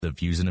The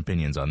views and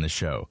opinions on this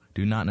show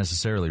do not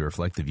necessarily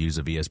reflect the views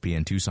of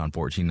ESPN Tucson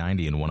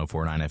 1490 and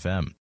 104.9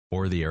 FM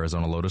or the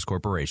Arizona Lotus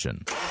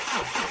Corporation.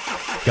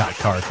 Got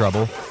car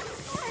trouble?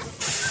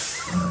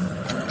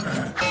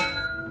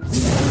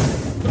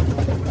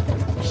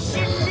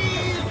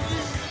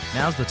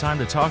 Now's the time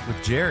to talk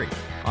with Jerry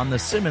on the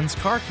Simmons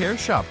Car Care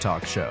Shop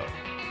Talk Show.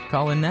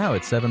 Call in now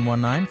at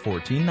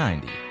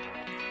 719-1490.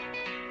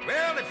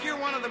 Well, if you're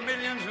one of the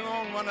millions who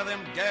own one of them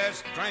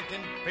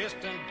gas-drinking,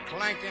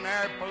 piston-clanking,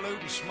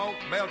 air-polluting,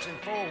 smoke-belching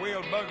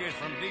four-wheel buggies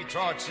from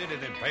Detroit City,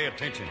 then pay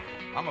attention.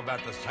 I'm about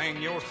to sing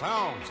your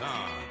song,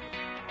 son.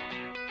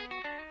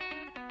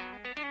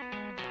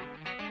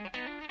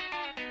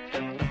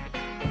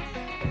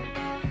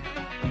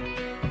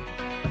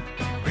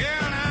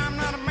 Well, now, I'm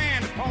not a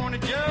man to point a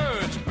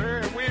judge,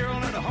 very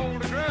willing to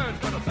hold a grudge,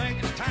 but I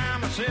think it's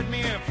time I said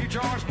me a few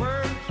choice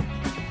words.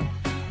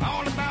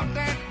 All about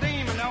that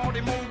demon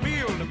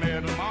automobile, the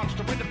metal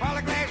monster with the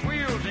polyglass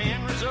wheels, the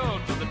end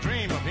result of the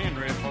dream of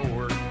Henry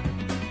Ford.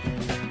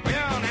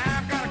 Well, now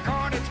I've got a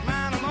car that's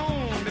mine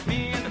alone, that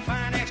me and the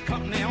finance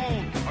company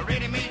own, a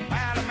ready-made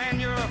pile of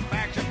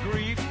manufactured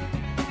grief.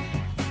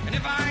 And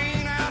if I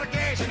ain't out of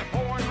gas in the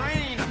pouring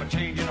rain, I'm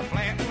a-changing a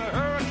flat in a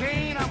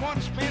hurricane. I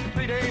once spent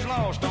 3 days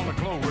lost on a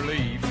clover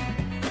leaf.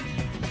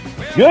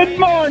 Good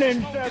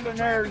morning, Southern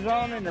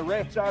Arizona, and the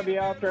rest of you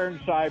out there in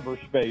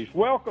cyberspace.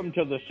 Welcome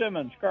to the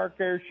Simmons Car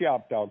Care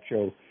Shop Talk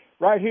Show,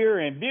 right here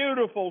in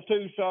beautiful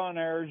Tucson,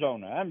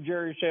 Arizona. I'm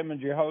Jerry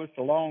Simmons, your host.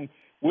 Along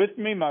with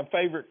me, my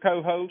favorite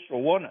co-host,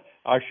 or one of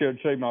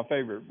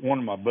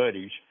my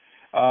buddies,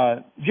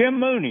 Jim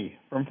Mooney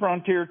from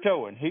Frontier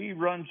Towing. He's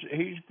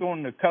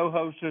going to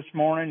co-host this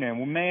morning,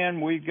 and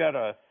man,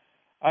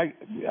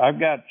 I've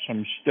got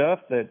some stuff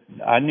that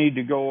I need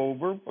to go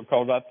over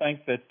because I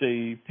think that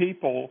the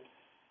people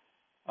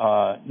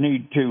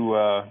need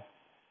to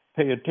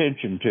pay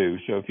attention to.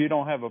 So if you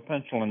don't have a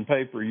pencil and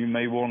paper, you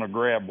may want to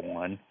grab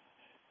one,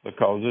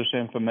 because this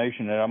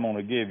information that I'm going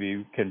to give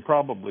you can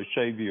probably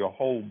save you a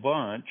whole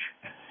bunch.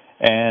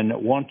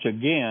 And once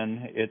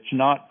again, it's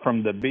not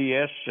from the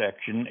BS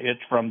section,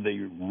 it's from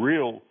the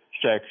real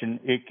section.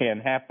 It can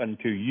happen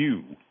to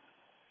you.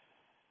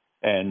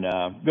 And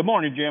good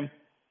morning, Jim.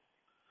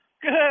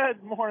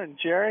 Good morning,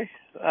 Jerry.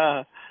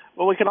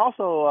 Well, we can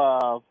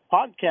also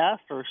podcast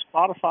or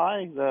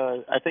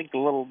Spotify. I think a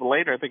little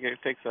later. I think it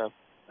takes a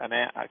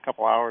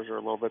couple hours or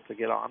a little bit to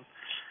get on.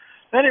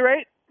 At any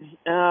rate,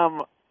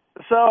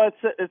 so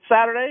it's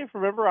Saturday.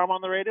 Remember, I'm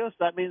on the radio, so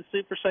that means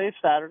Super Safe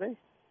Saturday.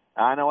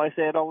 I know I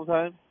say it all the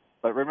time,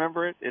 but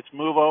remember it. It's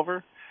move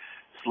over,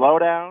 slow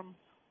down,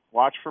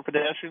 watch for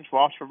pedestrians,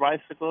 watch for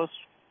bicyclists,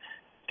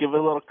 give a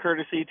little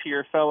courtesy to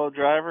your fellow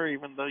driver,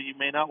 even though you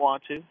may not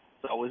want to.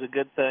 It's always a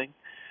good thing.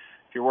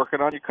 If you're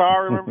working on your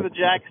car, remember the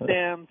jack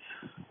stands.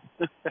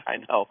 I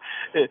know.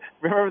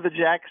 Remember the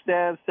jack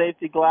stands,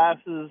 safety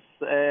glasses,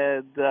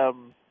 and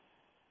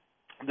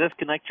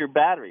disconnect your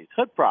batteries.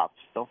 Hood props.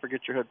 Don't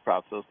forget your hood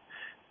props. Those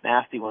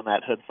nasty when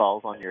that hood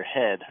falls on your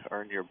head or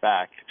on your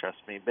back. Trust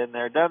me, been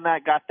there, done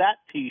that. Got that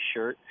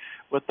T-shirt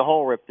with the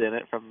hole ripped in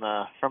it from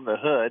the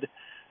hood.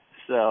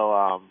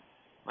 So,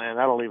 man,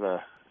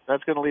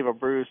 that's going to leave a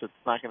bruise.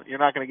 You're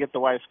not going to get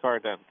the wife's car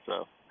done.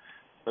 So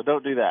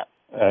don't do that.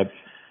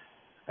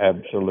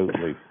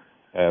 Absolutely.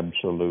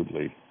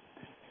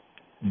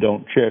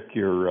 Don't check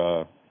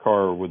your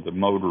car with the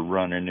motor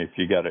running if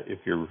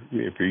you're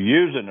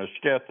using a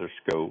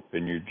stethoscope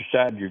and you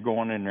decide you're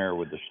going in there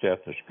with a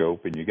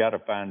stethoscope and you got to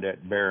find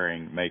that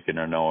bearing making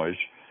a noise.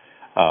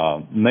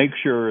 Make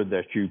sure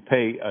that you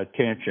pay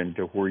attention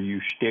to where you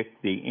stick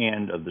the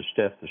end of the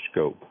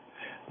stethoscope,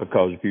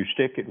 because if you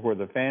stick it where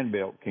the fan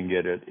belt can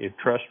get it,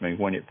 trust me,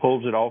 when it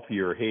pulls it off of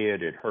your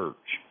head, it hurts.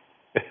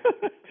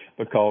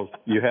 Because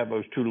you have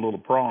those two little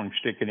prongs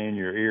sticking in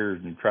your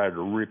ears and try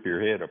to rip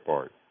your head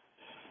apart.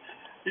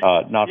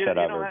 Not that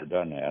I've ever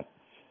done that.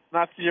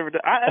 Not that you ever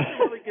done. That's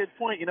a really good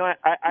point.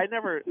 I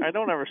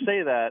don't ever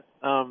say that.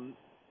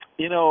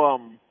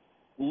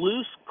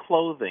 Loose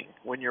clothing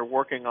when you're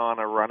working on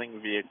a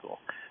running vehicle.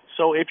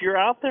 So if you're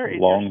out there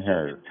in your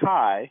suit and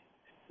tie,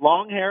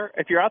 long hair.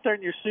 If you're out there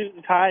in your suit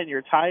and tie and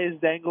your tie is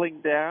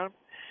dangling down,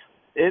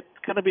 it's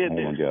going to be a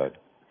nuisance. Oh my God.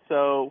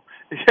 So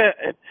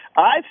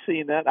I've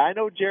seen that. I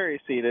know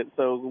Jerry's seen it.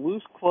 So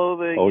loose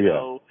clothing,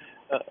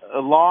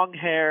 long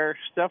hair,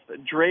 stuff,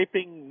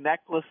 draping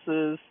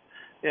necklaces,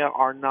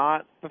 are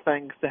not the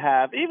things to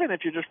have. Even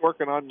if you're just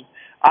working on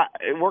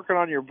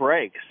your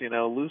brakes,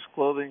 loose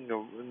clothing,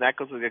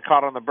 necklaces get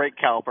caught on the brake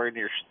caliper and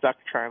you're stuck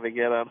trying to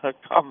get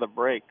unhooked on the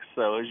brakes.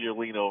 So as you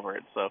lean over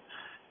it, so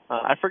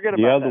I forget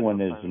about that. The other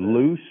one is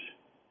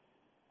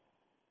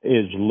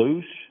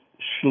loose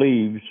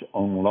sleeves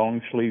on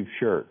long sleeve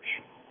shirts.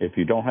 If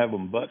you don't have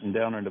them buttoned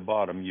down in the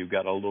bottom, you've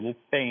got a little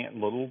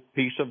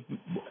piece of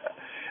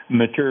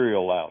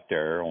material out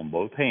there on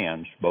both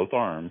hands, both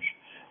arms,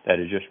 that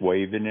is just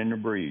waving in the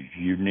breeze.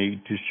 You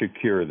need to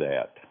secure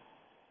that.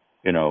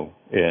 And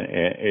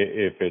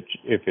if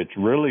it's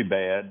really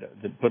bad,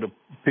 then put a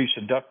piece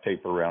of duct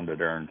tape around the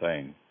darn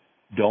thing.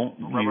 Don't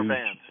use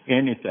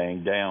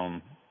anything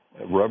down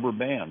rubber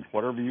bands,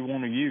 whatever you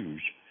want to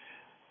use.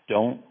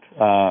 Don't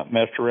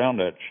mess around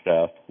that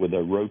stuff with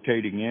a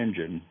rotating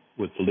engine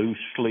with loose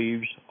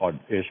sleeves, or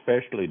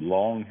especially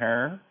long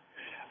hair.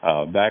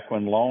 Back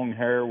when long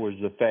hair was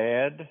the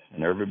fad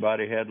and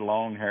everybody had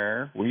long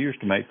hair, we used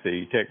to make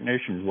the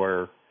technicians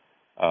wear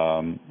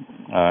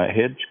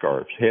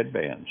headscarves,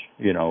 headbands,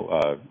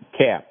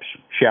 caps,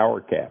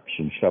 shower caps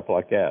and stuff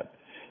like that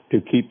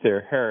to keep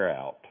their hair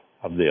out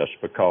of this,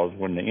 because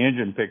when the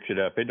engine picks it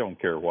up, it don't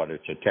care what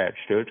it's attached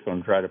to, it's going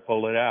to try to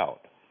pull it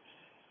out.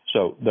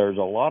 So there's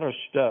a lot of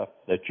stuff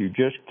that you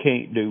just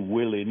can't do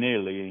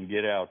willy-nilly and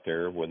get out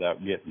there without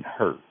getting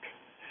hurt.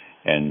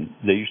 And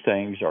these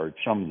things are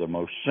some of the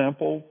most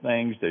simple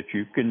things that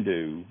you can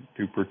do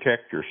to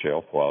protect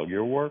yourself while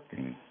you're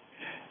working.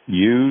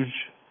 Use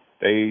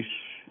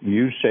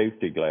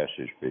safety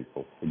glasses,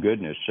 people. For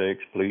goodness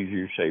sakes, please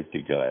use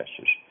safety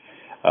glasses.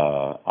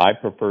 I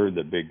prefer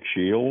the big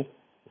shield,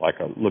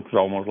 looks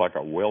almost like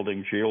a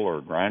welding shield or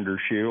a grinder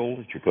shield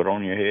that you put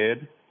on your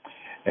head.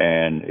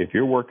 And if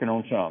you're working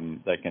on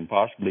something that can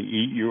possibly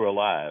eat you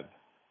alive,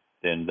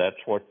 then that's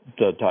what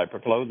the type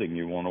of clothing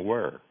you want to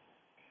wear.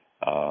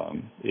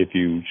 If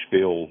you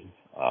spill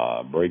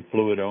brake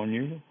fluid on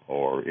you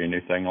or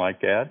anything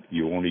like that,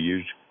 you want to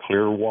use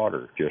clear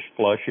water. Just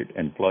flush it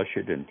and flush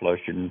it and flush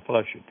it and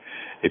flush it.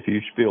 If you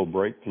spill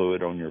brake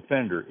fluid on your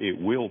fender,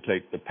 it will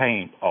take the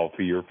paint off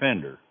of your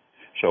fender.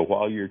 So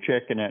while you're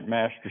checking that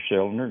master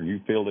cylinder and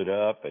you fill it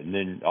up, and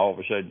then all of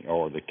a sudden,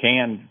 or the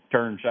can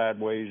turns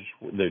sideways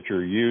that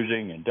you're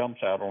using and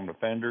dumps out on the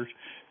fenders,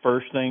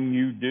 first thing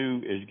you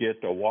do is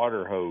get the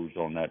water hose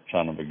on that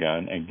son of a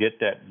gun and get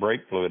that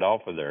brake fluid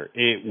off of there.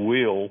 It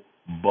will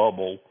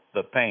bubble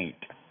the paint.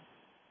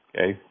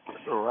 Okay?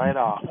 Right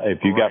off. If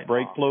you got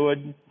brake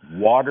fluid,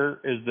 water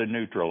is the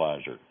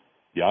neutralizer.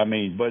 Yeah, I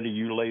mean, buddy,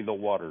 you lay the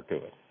water to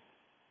it.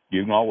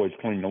 You can always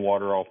clean the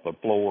water off the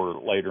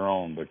floor later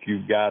on, but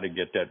you've got to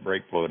get that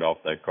brake fluid off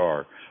that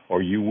car,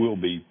 or you will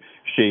be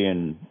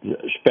seeing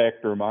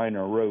Spectre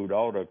Minor Road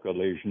auto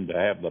collision to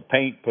have the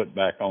paint put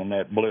back on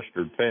that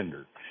blistered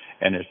fender.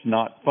 And it's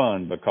not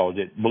fun because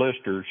it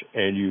blisters,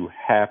 and you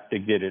have to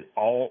get it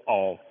all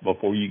off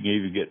before you can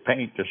even get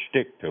paint to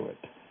stick to it.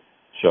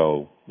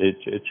 So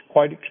it's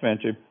quite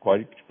expensive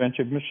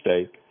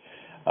mistake.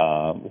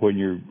 When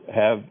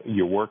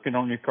you're working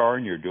on your car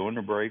and you're doing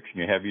the brakes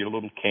and you have your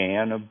little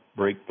can of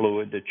brake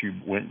fluid that you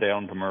went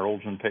down to Merle's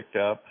and picked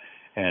up,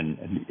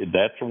 and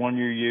that's the one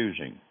you're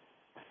using,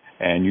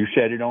 and you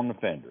set it on the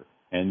fender,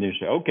 and you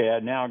say, okay,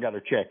 now I got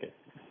to check it.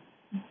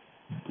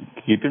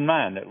 Keep in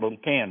mind that little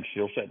can's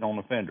still sitting on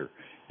the fender.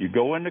 You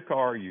go in the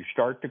car, you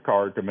start the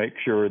car to make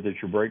sure that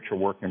your brakes are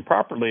working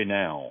properly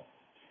now,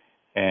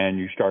 and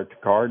you start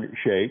the car, and it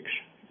shakes.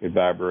 It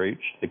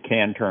vibrates, the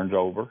can turns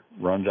over,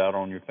 runs out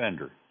on your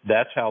fender.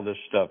 That's how this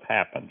stuff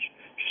happens.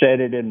 Set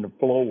it in the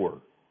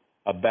floor,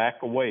 back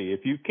away.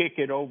 If you kick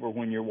it over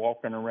when you're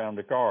walking around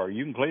the car,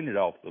 you can clean it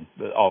off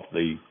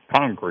the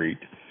concrete,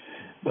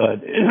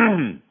 but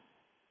and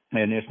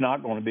it's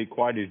not going to be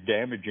quite as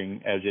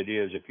damaging as it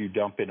is if you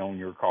dump it on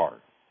your car.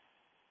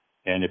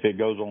 And if it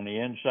goes on the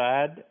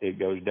inside, it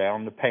goes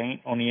down the paint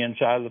on the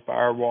inside of the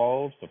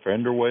firewalls, the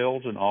fender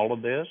wells, and all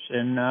of this,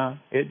 and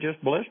it just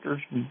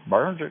blisters and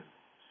burns it.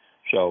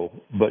 So,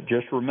 but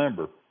just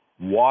remember,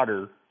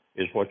 water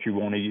is what you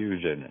want to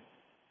use in it.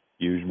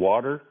 Use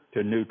water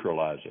to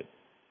neutralize it.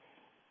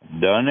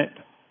 Done it,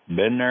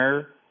 been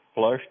there,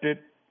 flushed it.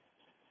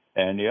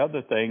 And the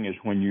other thing is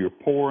when you're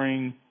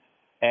pouring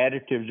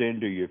additives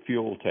into your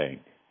fuel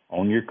tank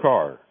on your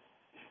car,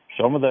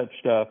 some of that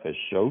stuff is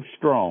so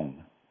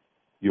strong,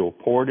 you'll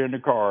pour it in the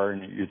car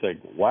and you think,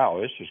 wow,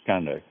 this is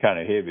kind of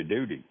heavy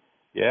duty.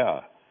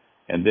 Yeah.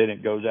 And then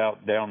it goes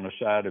out down the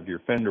side of your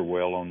fender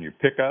well on your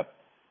pickup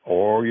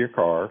or your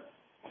car,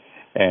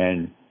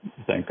 and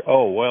think,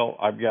 oh well,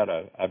 I'll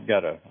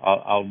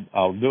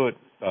do it.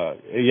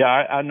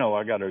 I know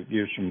I got to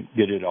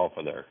get it off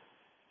of there,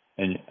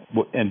 and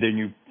then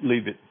you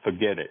leave it,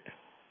 forget it,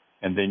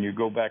 and then you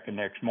go back the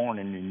next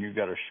morning and you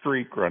got a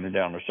streak running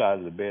down the side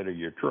of the bed of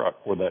your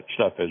truck where that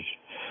stuff is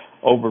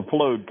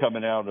overflowed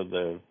coming out of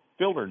the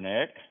filter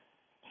neck,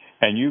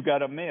 and you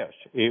got a mess.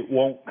 It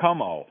won't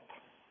come off.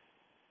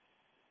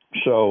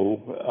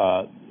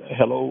 So,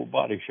 hello,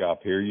 body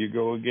shop, here you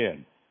go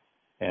again.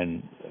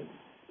 And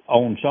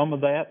on some of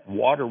that,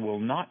 water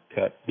will not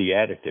cut the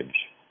additives.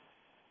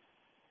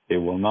 It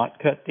will not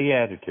cut the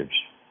additives.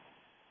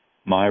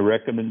 My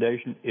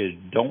recommendation is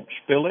don't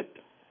spill it,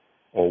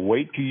 or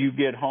wait till you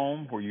get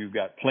home where you've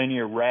got plenty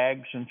of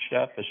rags and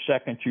stuff. The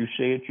second you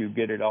see it, you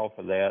get it off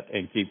of that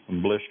and keep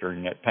from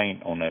blistering that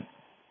paint on that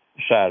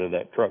side of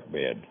that truck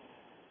bed.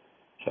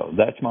 So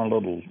that's my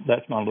little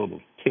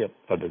tip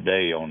for the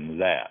day on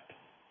that.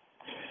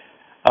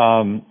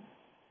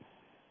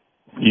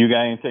 You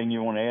got anything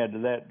you want to add to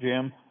that,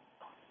 Jim?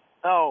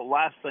 Oh,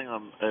 last thing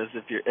is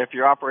if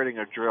you're operating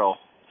a drill,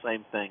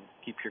 same thing.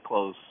 Keep your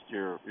clothes,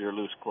 your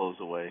loose clothes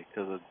away,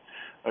 because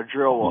a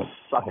drill will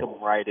suck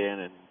them right in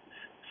and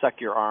suck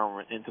your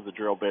arm into the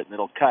drill bit, and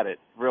it'll cut it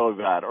really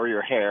bad, or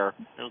your hair.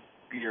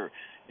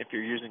 if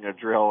you're using a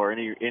drill or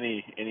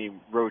any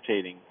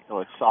rotating,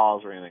 like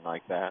saws or anything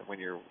like that,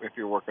 if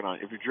you're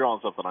drilling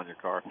something on your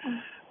car.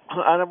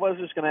 And I was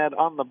just going to add,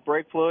 on the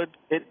brake fluid,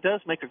 it does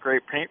make a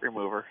great paint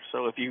remover.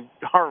 So if you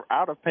are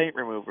out of paint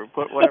remover,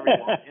 put whatever you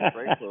want in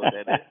brake fluid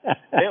in it.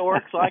 It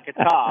works like a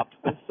top.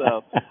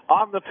 So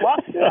on the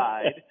plus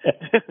side,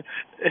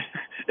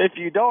 if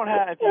you need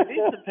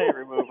some paint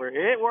remover,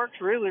 it works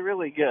really,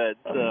 really good.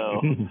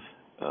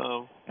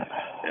 So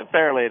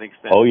fairly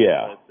inexpensive. Oh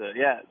yeah.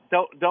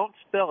 But, don't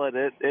spill it.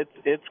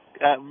 It's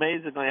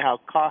amazingly how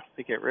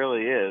caustic it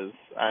really is.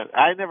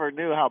 I never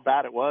knew how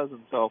bad it was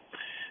until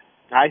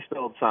I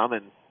spilled some,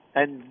 and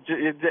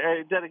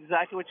it did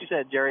exactly what you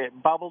said, Jerry.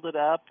 It bubbled it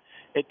up.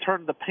 It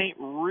turned the paint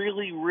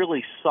really,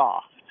 really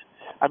soft.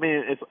 I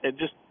mean, it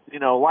just,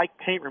 like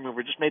paint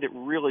remover, just made it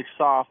really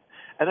soft.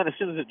 And then as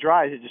soon as it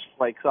dries, it just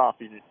flakes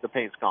off, and the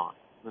paint's gone.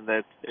 And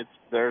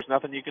there's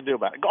nothing you can do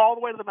about it. Go all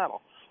the way to the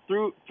metal,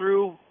 through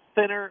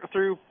thinner,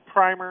 through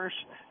primers.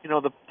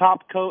 The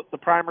top coat, the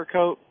primer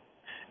coat,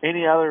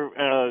 any other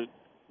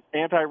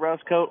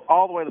anti-rust coat,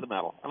 all the way to the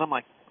metal. And I'm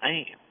like,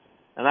 man.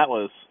 And that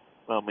was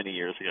many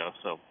years ago,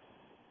 so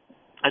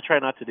I try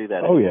not to do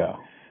that anymore. Yeah.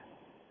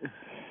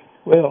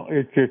 Well,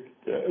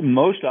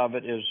 most of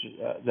it is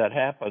that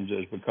happens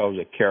is because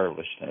of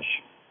carelessness.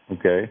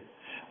 Okay,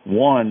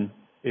 one,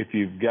 if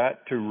you've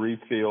got to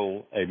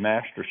refill a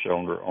master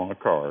cylinder on a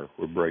car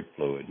with brake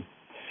fluid,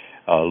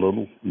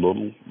 little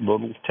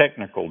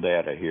technical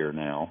data here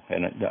now,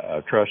 and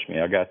trust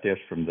me, I got this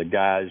from the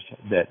guys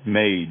that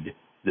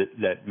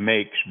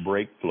makes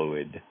brake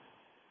fluid.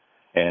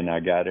 And I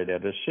got it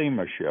at a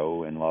SEMA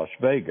show in Las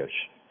Vegas,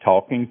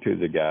 talking to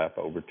the guy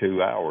for over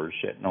 2 hours,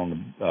 sitting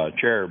on the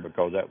chair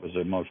because that was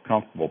the most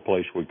comfortable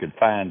place we could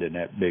find in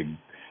that big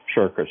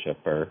circus up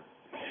there.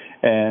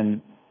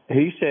 And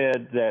he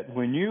said that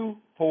when you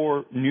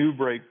pour new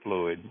brake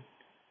fluid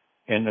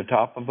in the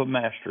top of a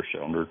master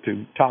cylinder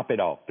to top it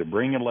off, to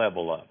bring a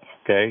level up,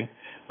 okay?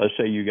 Let's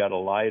say you got a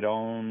light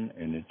on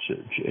and it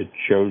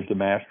shows the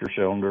master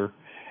cylinder,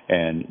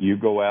 and you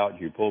go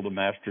out, you pull the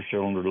master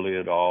cylinder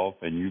lid off,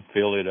 and you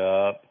fill it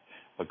up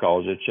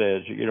because it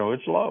says,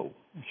 it's low.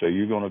 So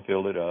you're going to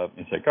fill it up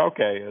and think,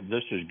 okay,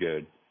 this is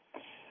good.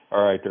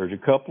 All right, there's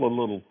a couple of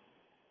little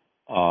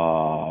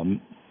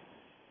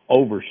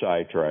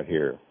oversights right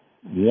here.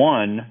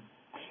 One,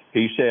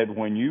 he said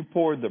when you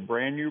pour the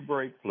brand new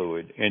brake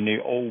fluid in the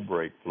old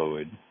brake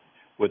fluid,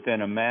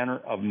 within a matter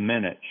of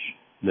minutes,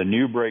 the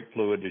new brake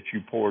fluid that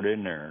you poured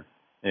in there,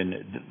 and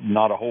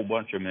not a whole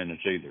bunch of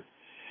minutes either,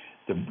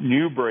 the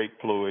new brake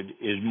fluid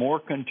is more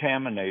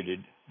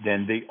contaminated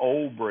than the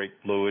old brake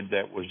fluid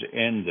that was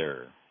in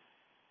there.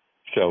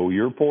 So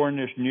you're pouring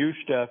this new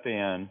stuff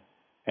in,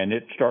 and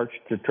it starts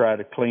to try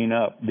to clean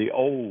up the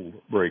old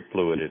brake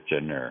fluid that's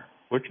in there,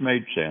 which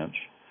made sense.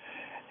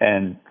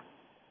 And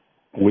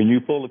when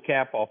you pull the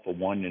cap off of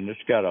one and it's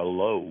got a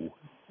low,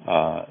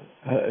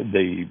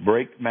 the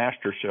brake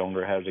master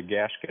cylinder has a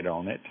gasket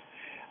on it.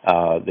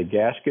 The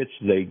gaskets,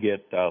 they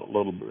get a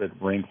little bit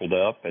wrinkled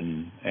up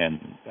and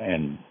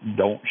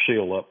don't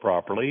seal up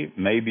properly.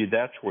 Maybe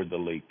that's where the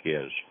leak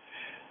is.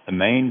 The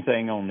main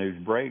thing on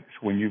these brakes,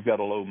 when you've got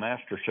a low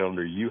master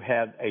cylinder, you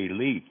have a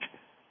leak.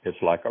 It's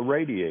like a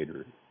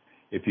radiator.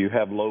 If you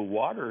have low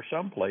water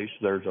someplace,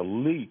 there's a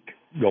leak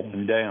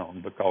going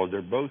down because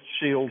they're both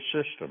sealed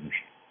systems.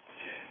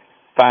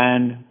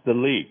 Find the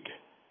leak.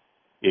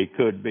 It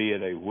could be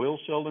at a wheel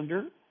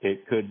cylinder.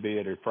 It could be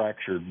at a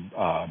fractured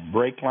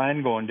brake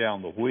line going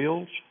down the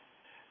wheels.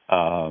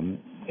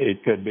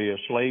 It could be a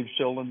slave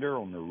cylinder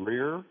on the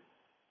rear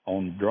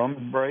on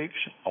drum brakes,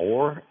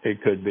 or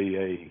it could be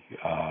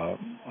a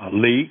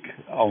leak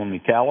on the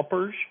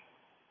calipers.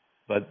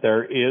 But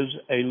there is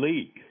a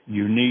leak.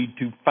 You need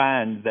to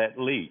find that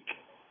leak.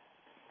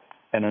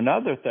 And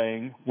another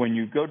thing, when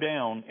you go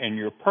down and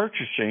you're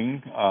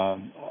purchasing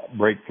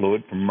brake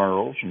fluid from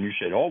Merle's, and you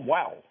said, oh,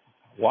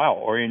 wow,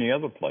 or any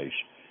other place,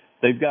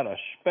 they've got a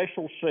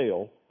special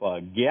sale for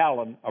a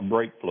gallon of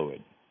brake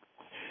fluid.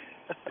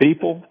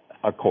 People,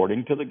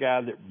 according to the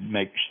guy that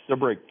makes the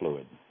brake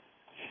fluid,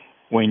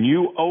 when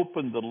you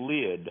open the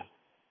lid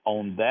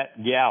on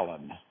that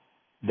gallon,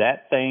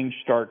 that thing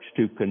starts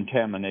to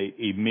contaminate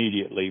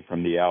immediately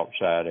from the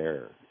outside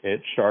air.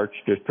 It starts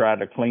to try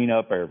to clean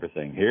up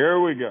everything. Here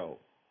we go.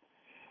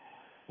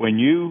 When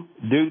you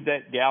do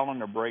that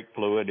gallon of brake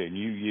fluid and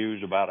you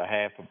use about a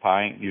half a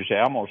pint, you say,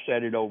 I'm going to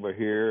set it over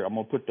here. I'm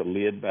going to put the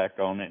lid back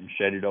on it and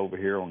set it over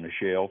here on the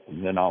shelf,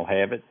 and then I'll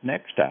have it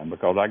next time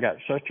because I got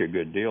such a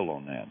good deal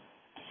on that.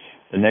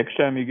 The next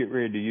time you get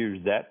ready to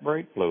use that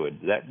brake fluid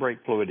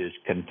is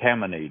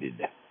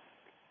contaminated.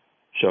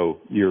 So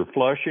you're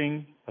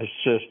flushing a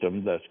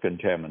system that's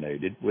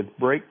contaminated with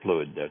brake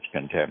fluid that's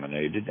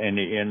contaminated, and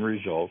the end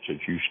result is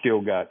you still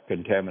got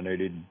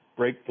contaminated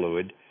brake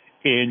fluid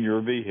in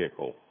your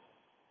vehicle.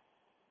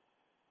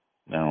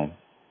 Now,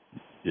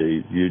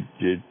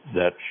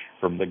 that's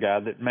from the guy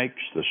that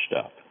makes the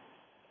stuff.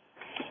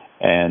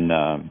 And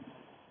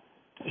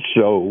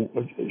So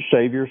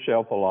save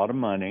yourself a lot of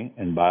money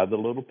and buy the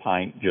little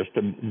pint, just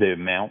the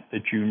amount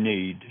that you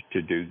need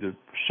to do the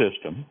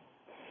system.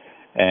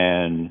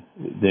 And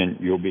then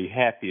you'll be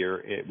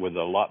happier with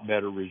a lot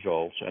better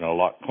results and a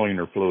lot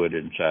cleaner fluid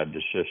inside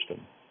the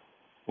system.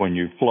 When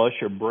you flush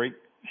a brake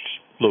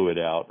fluid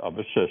out of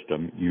a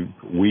system,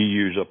 we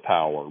use a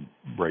power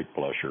brake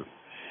flusher.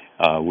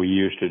 We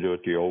used to do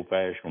it the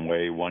old-fashioned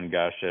way. One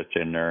guy sits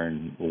in there,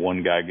 and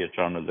one guy gets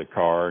under the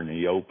car, and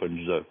he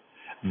opens the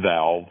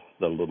valve,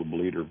 the little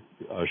bleeder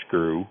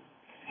screw,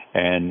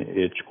 and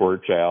it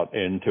squirts out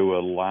into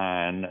a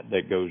line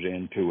that goes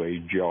into a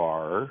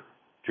jar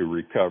to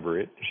recover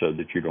it so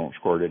that you don't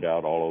squirt it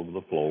out all over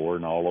the floor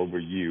and all over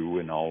you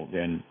and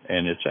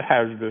it's a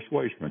hazardous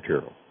waste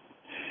material.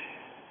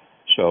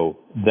 So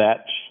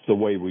that's the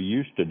way we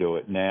used to do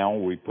it. Now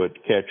we put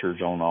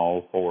catchers on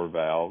all 4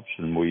 valves,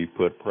 and we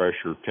put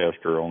pressure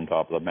tester on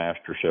top of the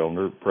master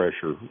cylinder,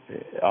 pressure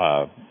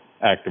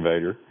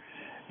activator,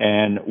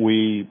 and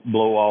we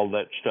blow all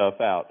that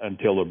stuff out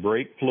until the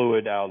brake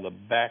fluid out of the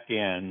back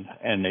end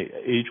and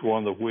each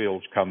one of the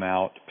wheels come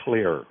out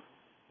clear,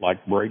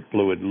 like brake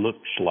fluid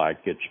looks like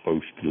it's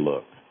supposed to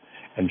look,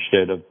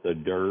 instead of the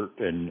dirt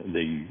and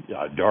the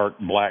dark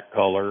black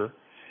color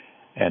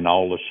and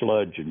all the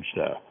sludge and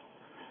stuff.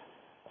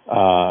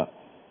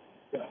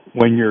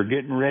 When you're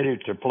getting ready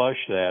to flush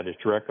that,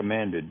 it's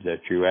recommended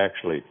that you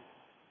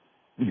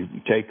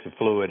take the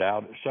fluid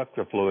out, suck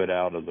the fluid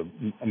out of the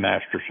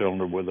master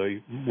cylinder with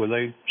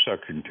a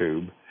suction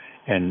tube.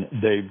 And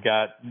they've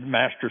got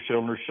master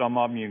cylinders. Some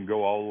of them you can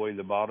go all the way to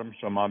the bottom.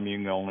 Some of them you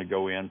can only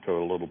go into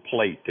a little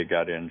plate that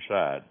got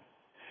inside.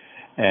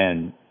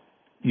 And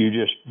you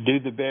just do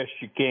the best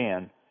you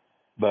can.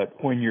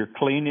 But when you're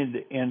cleaning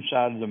the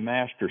inside of the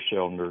master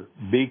cylinder,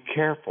 be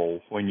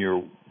careful when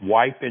you're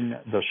wiping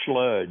the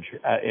sludge,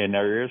 and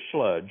there is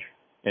sludge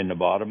in the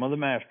bottom of the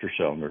master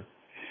cylinder.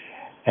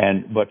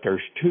 But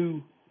there's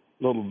 2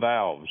 little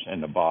valves in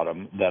the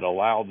bottom that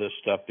allow this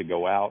stuff to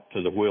go out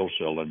to the wheel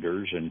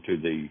cylinders and to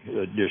the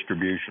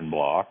distribution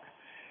block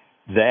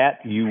that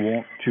you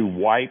want to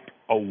wipe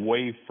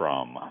away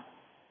from.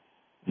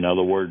 In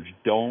other words,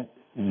 don't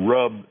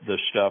rub the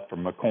stuff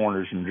from the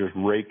corners and just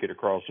rake it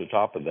across the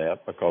top of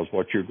that, because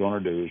what you're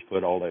going to do is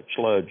put all that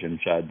sludge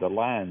inside the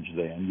lines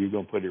then. You're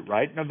going to put it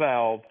right in the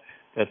valve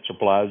that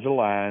supplies the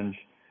lines,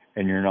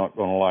 and you're not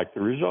going to like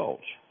the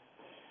results.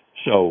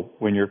 So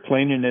when you're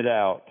cleaning it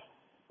out,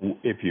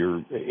 if you're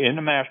in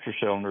the master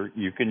cylinder,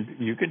 you can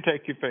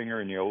take your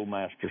finger in the old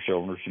master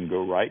cylinders and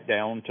go right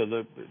down to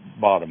the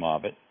bottom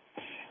of it,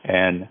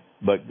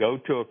 but go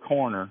to a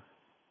corner.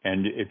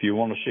 And if you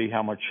want to see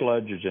how much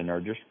sludge is in there,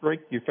 just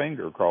break your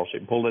finger across it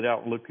and pull it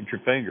out and look at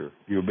your finger.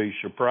 You'll be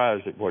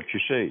surprised at what you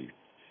see.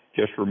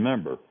 Just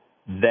remember,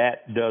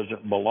 that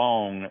doesn't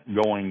belong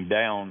going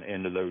down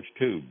into those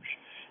tubes.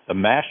 The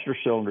master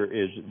cylinder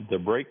the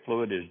brake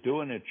fluid is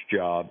doing its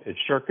job. It's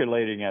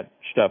circulating that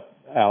stuff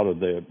out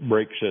of the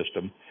brake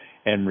system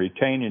and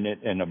retaining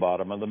it in the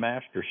bottom of the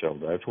master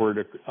cylinder. That's where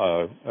it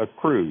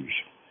accrues.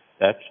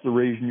 That's the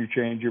reason you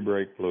change your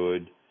brake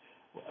fluid.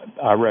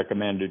 I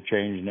recommended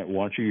changing it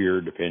once a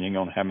year, depending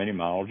on how many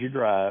miles you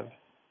drive.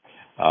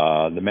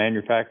 The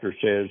manufacturer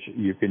says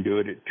you can do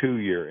it at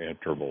 2-year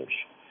intervals,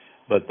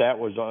 but that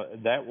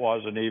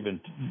wasn't even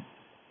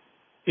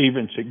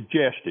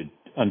suggested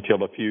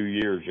until a few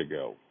years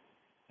ago.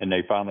 And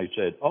they finally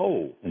said,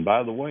 oh, and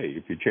by the way,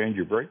 if you change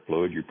your brake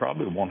fluid, you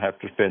probably won't have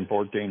to spend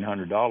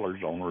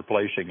 $1,400 on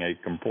replacing a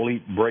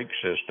complete brake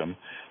system,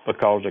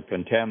 because a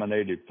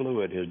contaminated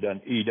fluid has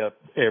eat up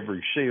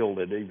every seal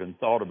that even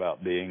thought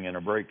about being in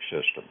a brake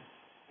system.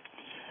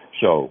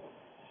 So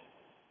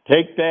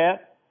take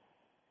that.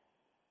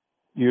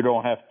 You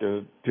don't have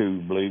to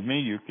believe me.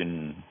 You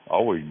can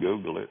always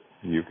Google it.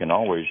 You can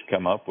always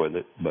come up with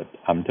it. But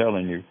I'm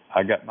telling you,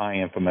 I got my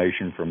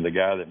information from the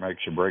guy that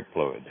makes the brake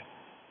fluid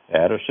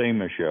at a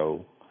SEMA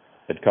show.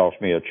 It cost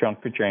me a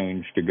chunk of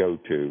change to go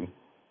to,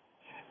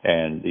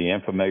 and the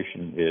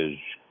information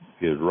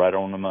is right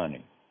on the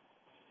money.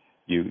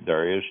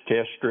 There is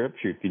test strips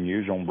you can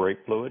use on brake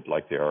fluid,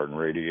 like they are in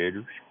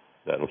radiators.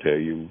 That'll tell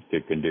you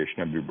the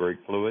condition of your brake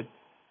fluid.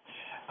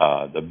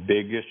 The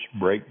biggest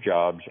brake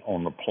jobs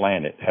on the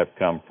planet have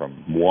come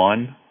from,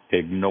 1,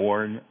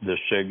 ignoring the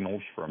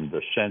signals from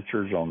the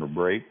sensors on the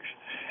brakes,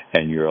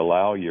 and you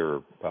allow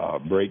your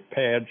brake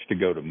pads to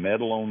go to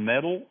metal on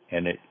metal,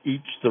 and it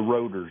eats the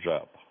rotors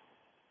up.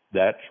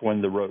 That's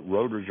when the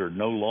rotors are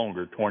no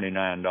longer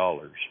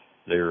 $29.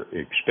 They're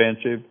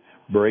expensive.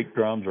 Brake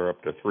drums are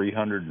up to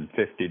 $350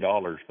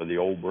 for the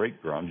old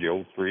brake drums, the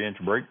old 3-inch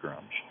brake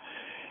drums.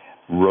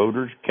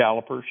 Rotors,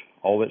 calipers,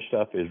 all that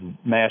stuff is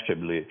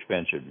massively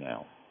expensive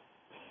now.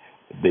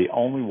 The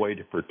only way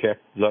to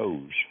protect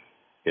those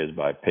is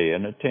by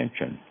paying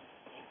attention.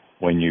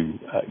 When you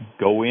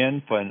go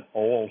in for an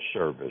oil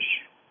service,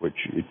 which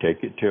you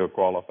take it to a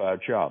qualified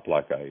shop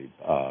like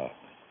a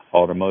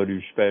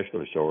automotive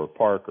specialist or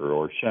Parker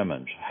or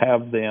Simmons,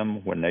 have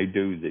them, when they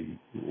do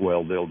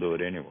they'll do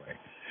it anyway.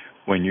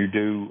 When you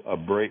do a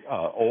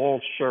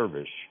oil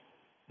service,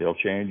 They'll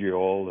change the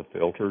oil, the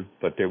filter,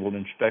 but they will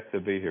inspect the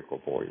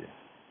vehicle for you.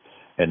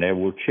 And they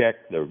will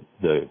check the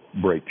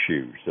brake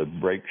shoes. The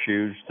brake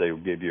shoes, they'll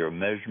give you a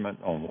measurement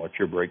on what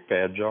your brake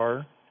pads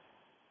are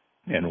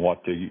and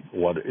what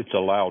it's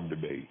allowed to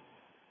be.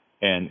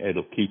 And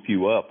it'll keep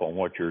you up on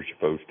what you're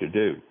supposed to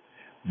do.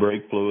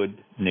 Brake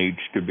fluid needs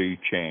to be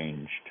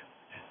changed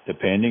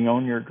depending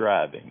on your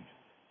driving,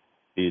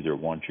 either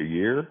once a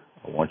year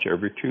or once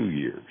every 2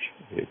 years.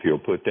 If you'll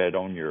put that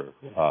on your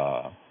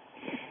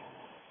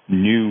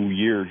New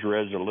Year's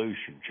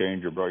resolution,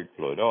 change your brake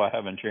fluid. Oh, I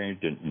haven't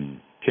changed it in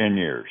 10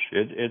 years.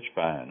 It's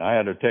fine. I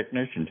had a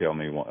technician tell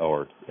me,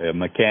 or a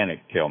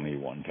mechanic tell me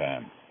one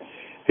time.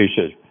 He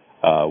says,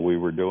 we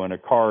were doing a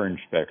car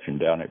inspection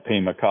down at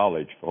Pima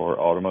College for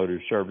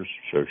Automotive Service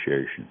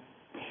Association.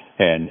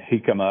 And he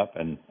come up,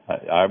 and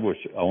I was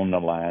on the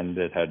line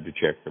that had to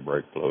check the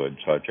brake fluid,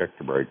 so I checked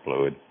the brake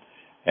fluid,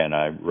 and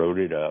I wrote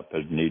it up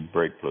as need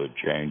brake fluid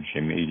changed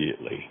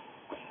immediately.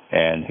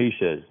 And he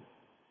says,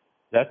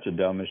 that's the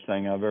dumbest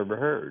thing I've ever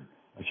heard.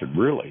 I said,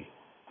 really?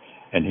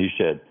 And he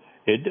said,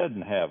 it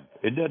doesn't have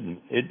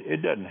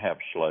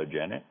sludge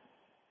in it.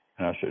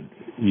 And I said,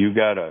 you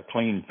got a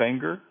clean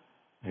finger?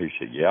 He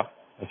said, yeah.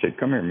 I said,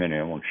 come here a minute,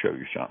 I want to show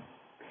you something.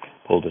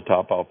 Pulled the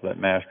top off that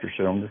master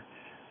cylinder.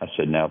 I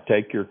said, now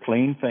take your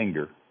clean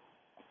finger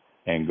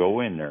and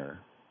go in there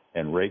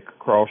and rake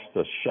across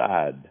the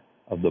side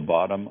of the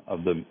bottom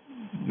of the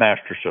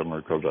master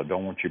cylinder, because I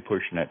don't want you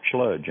pushing that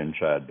sludge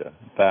inside the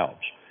valves.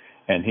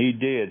 And he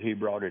did. He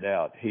brought it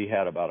out. He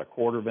had about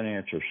 1/4 of an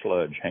inch of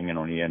sludge hanging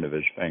on the end of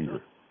his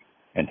finger.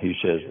 And he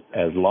says,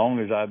 as long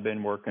as I've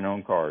been working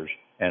on cars,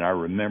 and I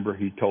remember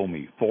he told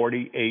me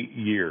 48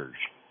 years,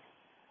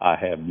 I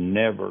have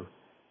never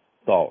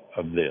thought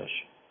of this.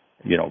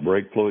 You know,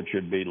 brake fluid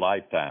should be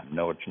lifetime.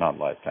 No, it's not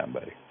lifetime,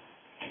 buddy.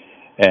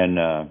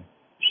 And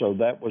so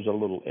that was a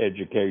little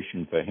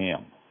education for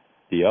him.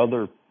 The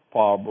other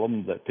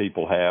problem that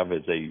people have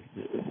is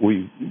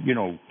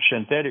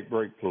synthetic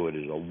brake fluid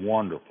is a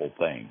wonderful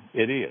thing.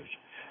 It is,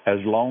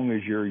 as long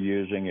as you're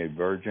using a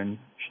virgin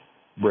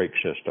brake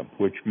system,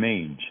 which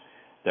means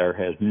there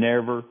has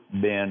never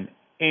been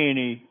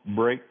any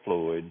brake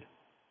fluid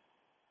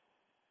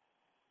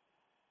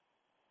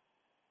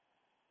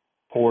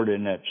poured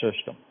in that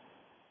system.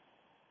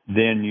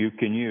 Then you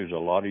can use a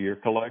lot of your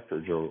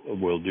collectors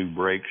will do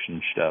brakes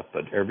and stuff,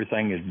 but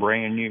everything is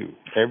brand new.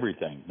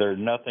 Everything. There's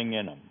nothing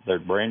in them.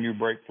 There's brand new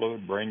brake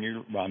fluid, brand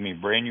new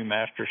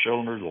master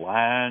cylinders,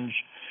 lines,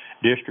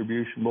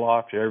 distribution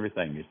blocks,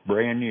 everything is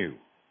brand new.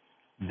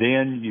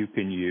 Then you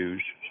can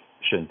use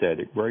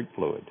synthetic brake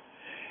fluid.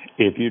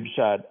 If you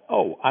decide,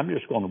 I'm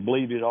just going to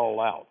bleed it all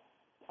out,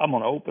 I'm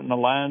going to open the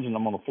lines and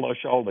I'm going to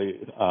flush all the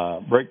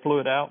brake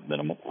fluid out, then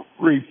I'm going to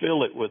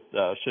refill it with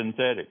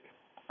synthetic.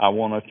 I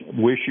want to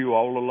wish you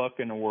all the luck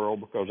in the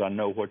world, because I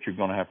know what you're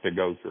going to have to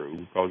go through.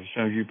 Because as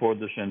soon as you pour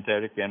the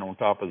synthetic in on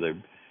top of the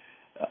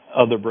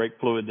other brake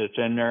fluid that's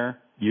in there,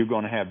 you're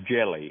going to have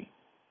jelly,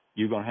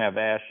 you're going to have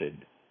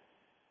acid,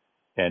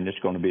 and it's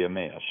going to be a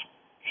mess.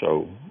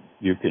 So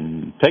you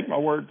can take my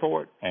word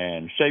for it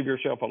and save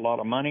yourself a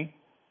lot of money,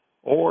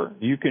 or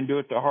you can do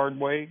it the hard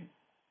way.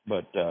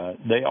 But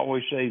they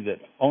always say that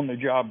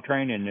on-the-job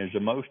training is the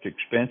most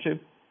expensive.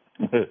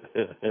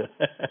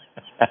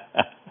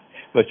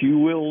 But you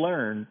will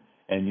learn,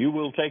 and you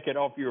will take it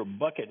off your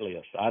bucket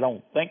list. I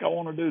don't think I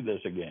want to do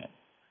this again.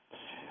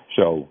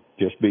 So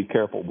just be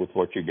careful with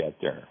what you got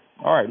there.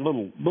 All right,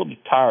 little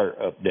tire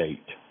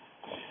update.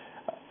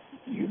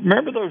 You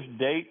remember those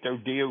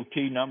DOT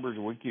numbers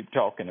we keep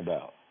talking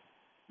about?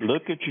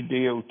 Look at your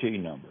DOT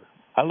number.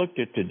 I looked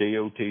at the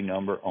DOT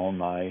number on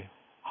my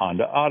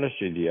Honda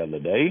Odyssey the other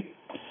day,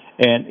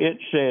 and it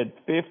said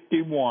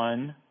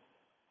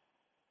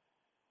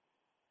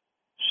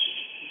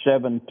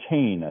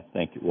 5117, I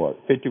think it was.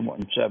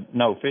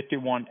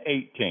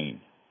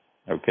 5118.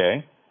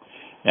 Okay?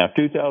 Now,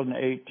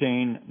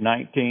 2018,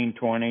 19,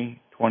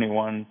 20,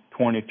 21,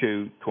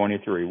 22,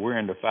 23. We're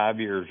into 5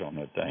 years on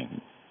that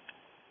thing.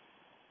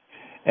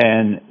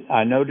 And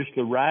I noticed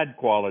the ride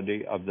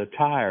quality of the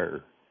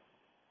tire.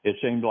 It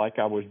seemed like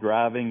I was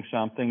driving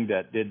something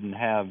that didn't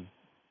have,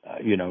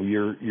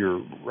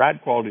 your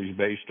ride quality is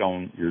based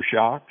on your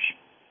shocks,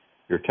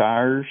 your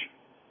tires,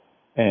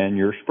 and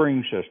your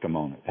spring system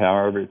on it,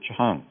 however it's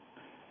hung.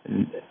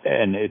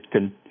 And it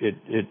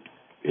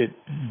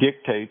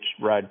dictates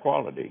ride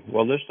quality.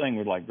 Well, this thing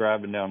was like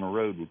driving down the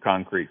road with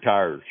concrete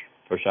tires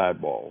for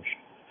sidewalls.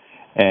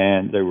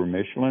 And they were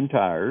Michelin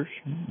tires.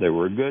 They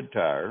were a good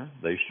tire.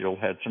 They still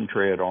had some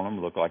tread on them.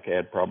 Looked like they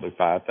had probably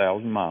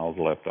 5,000 miles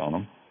left on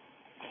them.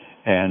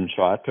 And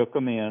so I took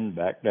them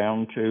back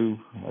down to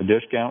a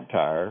Discount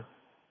Tire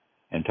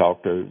and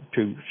talked to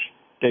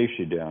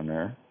Stacy down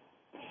there.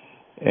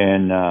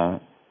 And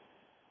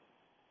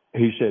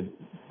he said,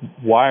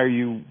 why are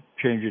you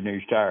changing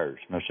these tires?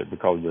 And I said,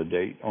 because of the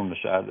date on the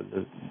side of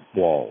the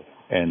wall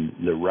and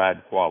the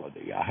ride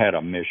quality. I had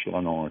a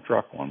Michelin on a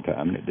truck one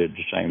time, and it did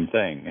the same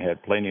thing. It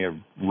had plenty of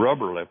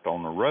rubber left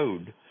on the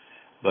road,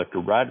 but the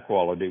ride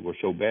quality was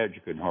so bad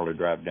you couldn't hardly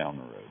drive down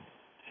the road.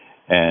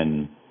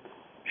 And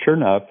sure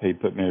enough, he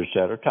put me a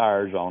set of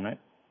tires on it.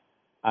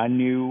 I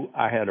knew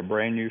I had a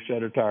brand new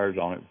set of tires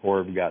on it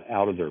before I got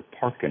out of their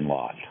parking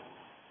lot.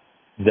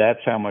 That's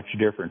how much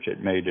difference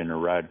it made in the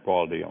ride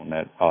quality on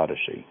that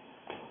Odyssey.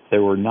 They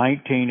were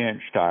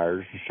 19-inch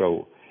tires,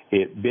 so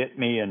it bit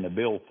me in the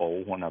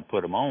billfold when I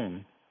put them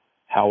on.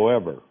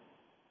 However,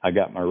 I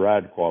got my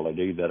ride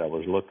quality that I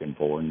was looking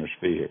for in this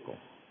vehicle.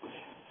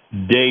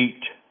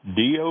 Date,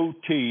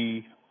 DOT,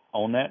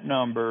 on that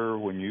number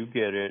when you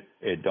get it.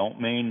 It don't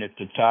mean that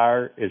the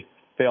tire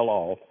fell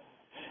off.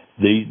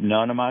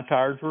 None of my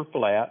tires were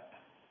flat,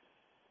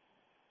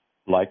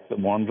 like the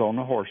ones on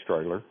the horse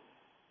trailer.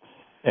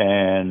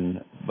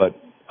 But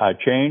I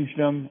changed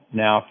them.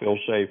 Now I feel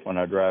safe when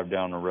I drive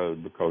down the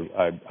road because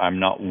I'm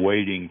not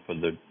waiting for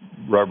the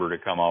rubber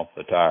to come off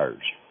the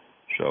tires.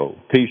 So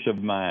peace of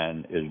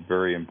mind is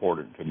very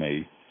important to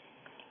me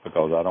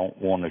because I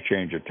don't want to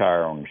change a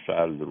tire on the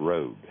side of the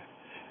road.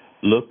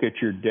 Look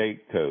at your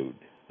date code.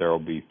 There will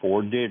be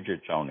 4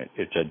 digits on it.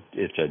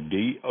 It's a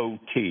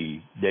DOT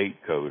date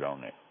code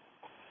on it.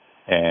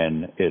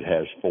 And it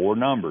has 4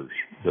 numbers.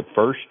 The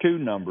first 2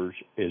 numbers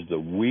is the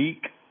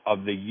week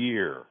of the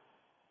year.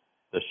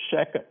 The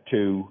second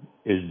 2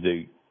 is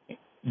the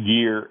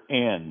year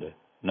end.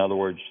 In other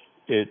words,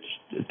 it's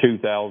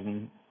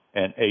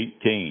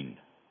 2018.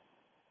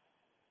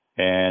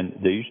 And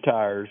these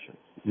tires,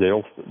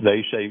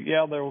 they say,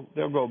 yeah,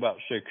 they'll go about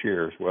 6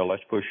 years. Well,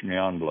 that's pushing the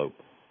envelope.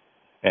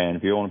 And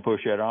if you want to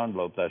push that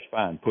envelope, that's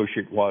fine. Push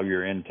it while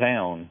you're in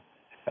town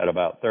at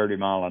about 30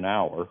 miles an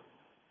hour.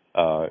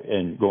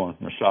 And going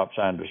from stop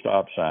sign to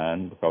stop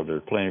sign because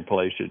there's plenty of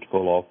places to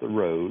pull off the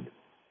road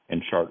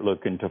and start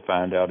looking to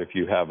find out if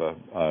you have a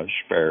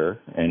spare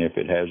and if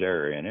it has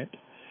air in it.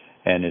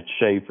 And it's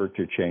safer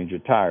to change a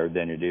tire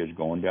than it is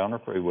going down the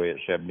freeway at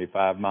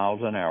 75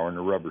 miles an hour and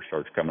the rubber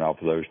starts coming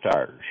off of those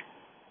tires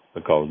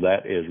because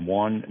that is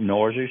one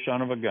noisy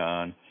son of a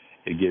gun.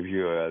 It gives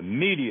you an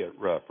immediate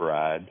rough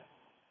ride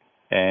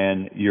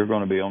and you're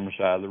going to be on the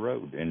side of the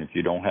road. And if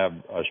you don't have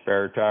a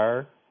spare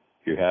tire,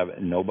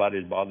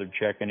 nobody's bothered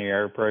checking the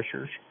air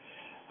pressures.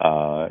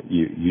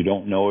 You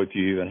don't know if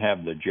you even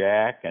have the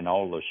jack and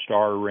all the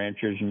star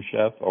wrenches and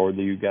stuff, or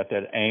you got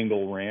that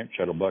angle wrench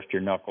that'll bust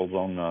your knuckles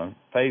on the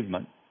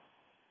pavement.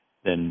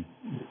 Then,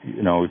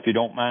 if you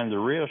don't mind the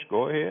risk,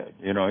 go ahead.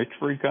 It's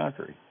free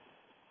country.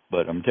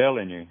 But I'm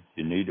telling you,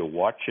 you need to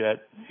watch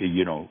that,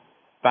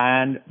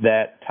 find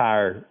that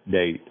tire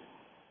date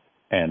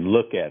and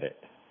look at it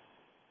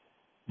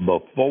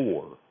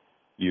before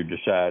you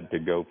decide to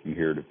go from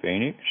here to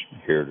Phoenix,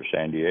 here to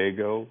San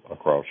Diego,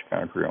 across the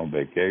country on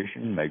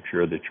vacation. Make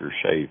sure that you're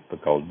safe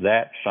because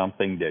that's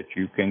something that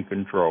you can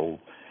control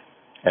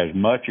as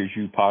much as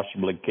you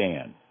possibly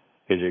can.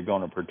 Is it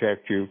going to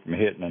protect you from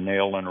hitting a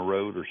nail in the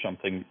road or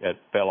something that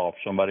fell off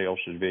somebody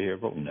else's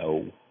vehicle?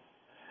 No.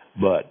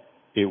 But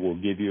it will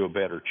give you a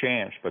better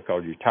chance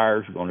because your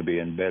tires are going to be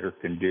in better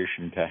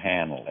condition to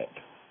handle it.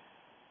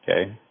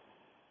 Okay?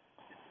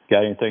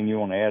 Got anything you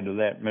want to add to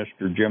that,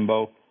 Mr.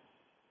 Jimbo?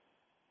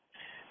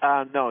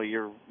 No,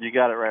 you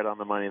got it right on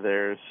the money.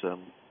 There's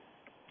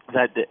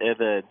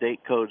the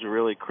date code's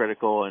really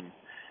critical,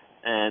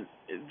 and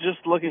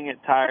just looking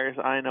at tires.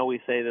 I know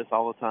we say this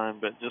all the time,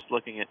 but just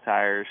looking at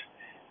tires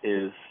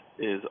is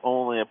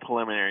only a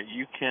preliminary.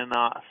 You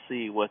cannot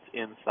see what's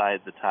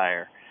inside the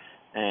tire,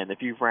 and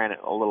if you've ran it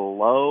a little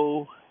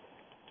low,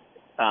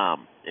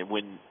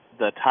 when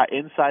the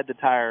inside the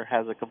tire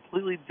has a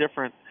completely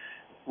different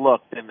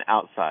look than the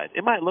outside.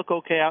 It might look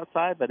okay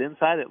outside, but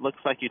inside it looks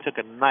like you took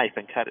a knife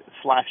and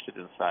slashed it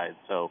inside.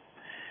 So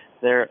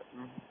there's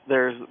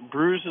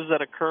bruises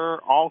that occur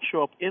all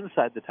show up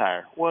inside the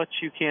tire, which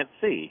you can't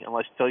see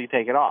until you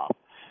take it off.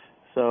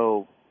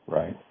 So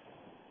right.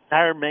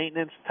 Tire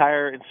maintenance,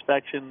 tire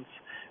inspections,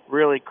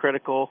 really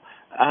critical.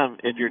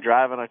 If you're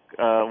driving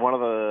one of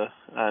the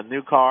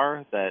new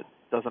car that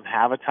doesn't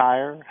have a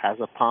tire, has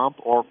a pump,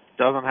 or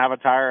doesn't have a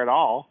tire at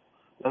all,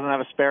 doesn't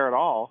have a spare at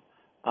all,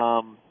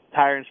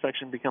 tire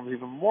inspection becomes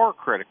even more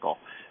critical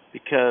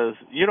because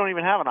you don't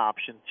even have an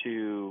option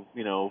to,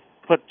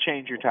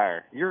 change your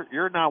tire.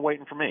 You're not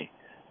waiting for me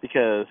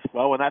because,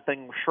 when that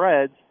thing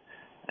shreds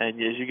and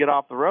as you get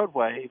off the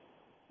roadway,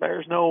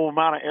 there's no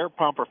amount of air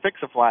pump or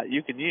fix-a-flat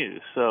you can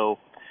use. So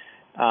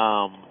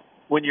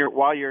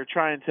while you're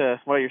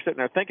sitting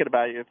there thinking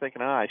about it, you're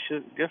thinking, I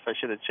should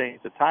have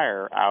changed the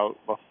tire out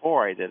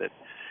before I did it.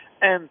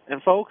 And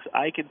folks,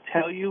 I can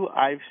tell you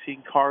I've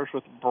seen cars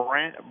with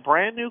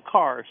brand new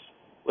cars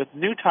with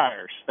new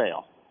tires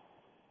fail.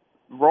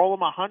 Roll them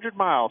 100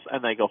 miles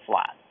and they go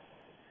flat.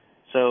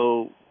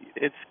 So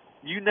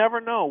you never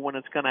know when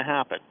it's going to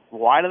happen.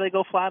 Why do they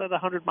go flat at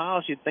 100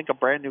 miles? You'd think a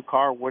brand new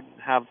car wouldn't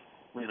have,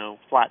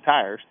 flat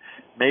tires.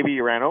 Maybe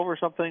you ran over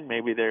something.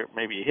 Maybe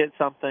you hit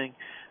something.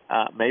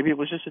 Maybe it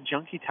was just a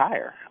junky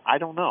tire. I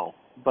don't know.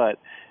 But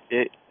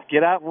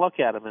get out and look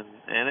at them,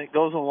 and it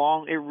goes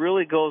along. It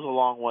really goes a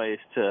long ways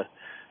to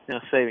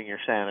saving your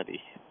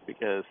sanity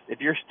because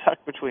if you're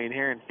stuck between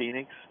here and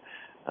Phoenix.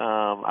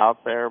 Out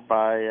there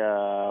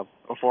by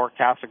before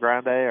Casa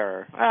Grande,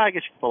 or I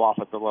guess you can pull off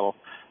at the little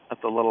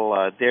at the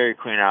little Dairy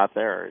Queen out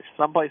there, or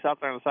someplace out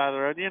there on the side of the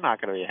road, you're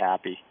not going to be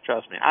happy.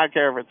 Trust me. I don't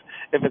care if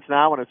it's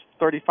now when it's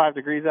 35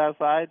 degrees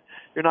outside,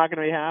 you're not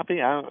going to be happy.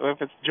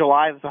 If it's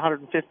July and it's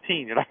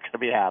 115, you're not going to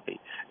be happy.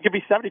 It could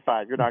be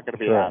 75, you're not going to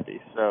be happy.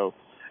 So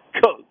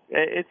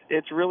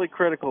it's really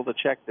critical to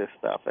check this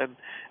stuff. And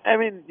I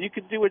mean, you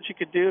can do what you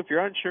can do. If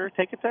you're unsure,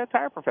 take it to a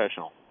tire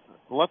professional.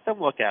 Let them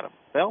look at them.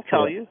 They'll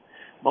tell you.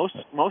 Most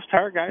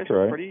tire guys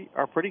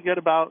are pretty good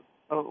about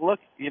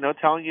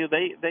telling you.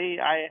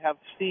 I have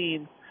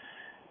seen,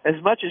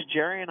 as much as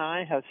Jerry and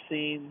I have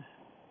seen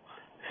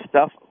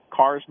stuff,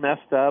 cars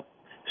messed up,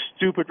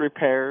 stupid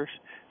repairs,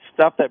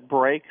 stuff that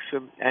breaks,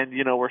 and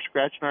we're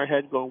scratching our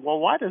head going, well,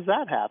 why does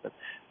that happen?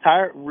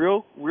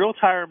 Real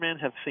tire men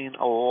have seen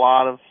a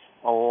lot of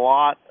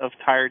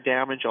tire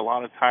damage, a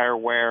lot of tire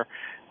wear.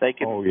 They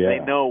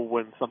know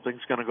when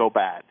something's going to go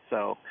bad.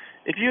 So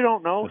if you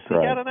don't know, seek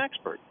out an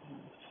expert.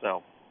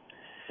 So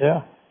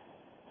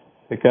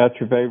pick out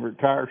your favorite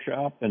tire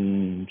shop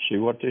and see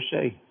what they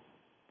say.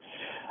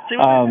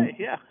 All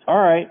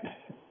right.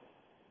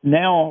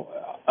 Now,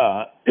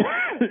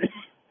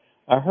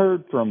 I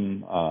heard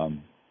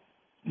from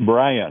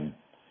Brian,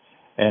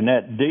 and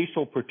that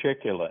diesel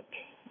particulate,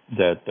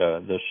 that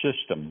the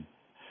system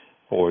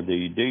for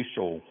the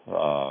diesel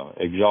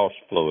exhaust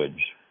fluids,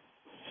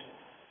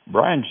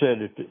 Brian said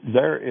that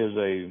there is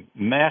a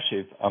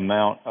massive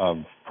amount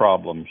of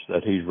problems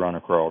that he's run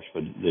across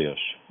with this.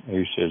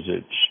 He says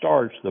it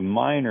starts, the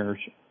minors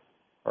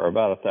are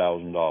about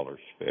 $1,000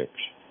 fixed,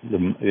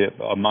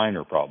 a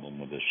minor problem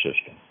with this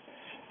system.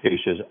 He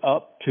says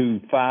up to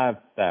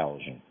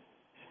 5,000.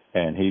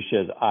 And he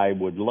says, I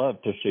would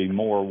love to see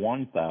more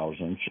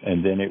 1,000s,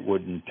 and then it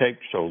wouldn't take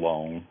so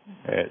long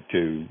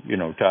to,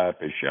 tie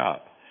up his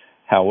shop.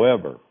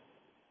 However,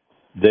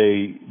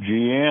 the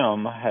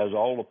GM has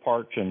all the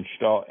parts in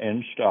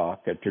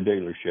stock at their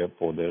dealership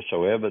for this,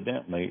 so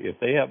evidently, if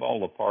they have all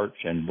the parts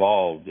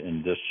involved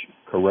in this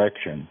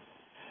correction,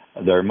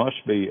 there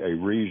must be a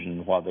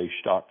reason why they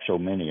stock so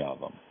many of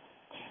them.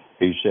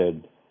 He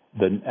said,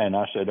 and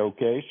I said,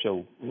 okay,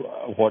 so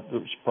what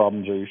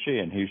problems are you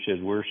seeing? He says,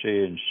 we're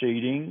seeing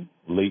seating,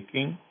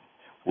 leaking,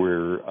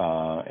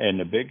 and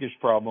the biggest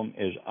problem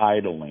is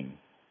idling.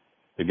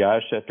 The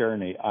guys sit there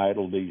and they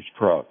idle these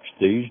trucks.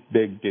 These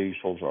big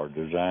diesels are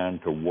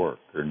designed to work.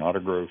 They're not a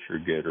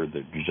grocery getter.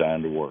 They're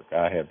designed to work.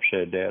 I have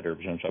said that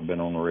ever since I've been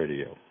on the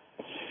radio.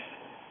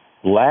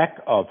 Lack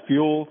of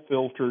fuel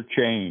filter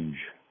change.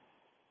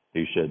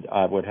 He said,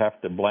 I would have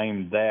to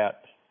blame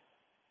that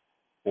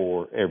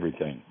for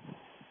everything.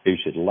 He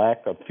said,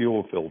 lack of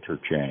fuel filter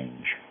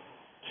change.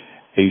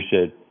 He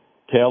said,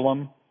 tell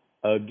them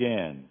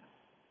again,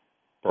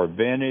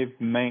 preventive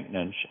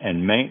maintenance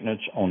and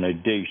maintenance on a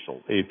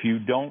diesel. If you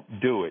don't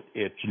do it,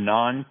 it's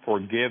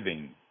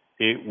non-forgiving.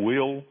 It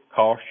will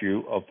cost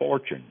you a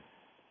fortune.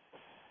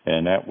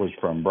 And that was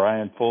from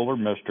Brian Fuller,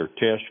 Mr.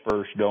 Test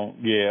First Don't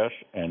Yes,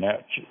 and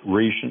that's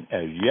recent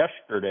as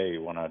yesterday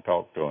when I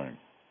talked to him.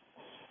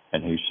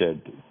 And he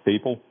said,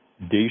 people,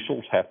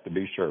 diesels have to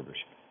be serviced.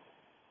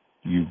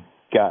 You've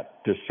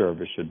got to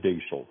service a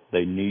diesel.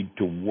 They need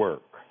to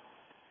work.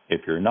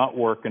 If you're not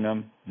working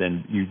them,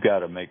 then you've got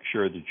to make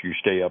sure that you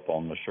stay up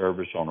on the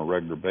service on a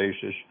regular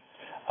basis.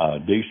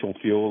 Diesel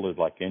fuel is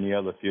like any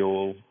other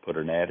fuel. Put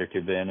an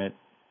additive in it,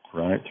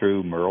 run it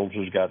through. Merle's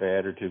has got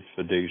additives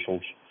for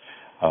diesels.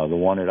 The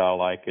one that I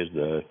like is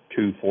the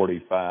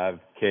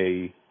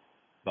 245K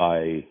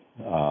by,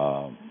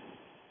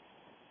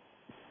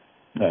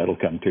 that'll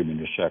come to me in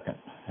a second.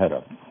 Had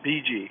a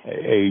BG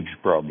age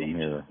problem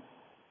here.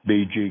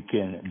 BG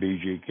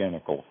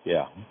Chemical,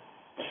 yeah.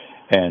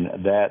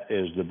 And that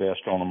is the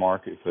best on the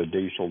market for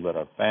diesel that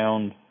I've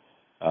found.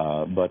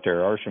 But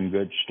there are some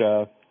good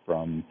stuff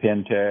from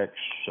Pentex.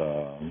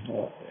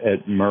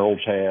 At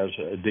Merle's has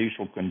a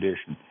diesel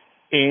condition.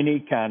 Any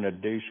kind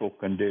of diesel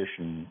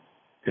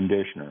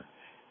conditioner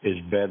is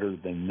better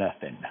than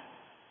nothing.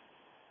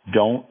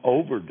 Don't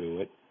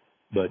overdo it,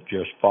 but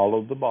just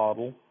follow the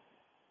bottle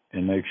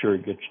and make sure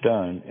it gets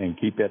done and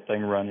keep that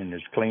thing running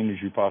as clean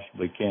as you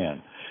possibly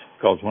can.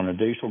 Because when a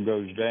diesel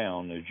goes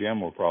down, as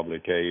Jim will probably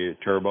tell you,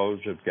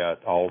 turbos have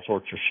got all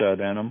sorts of shut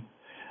in them.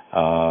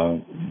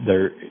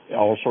 There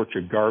all sorts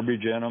of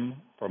garbage in them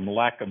from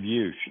lack of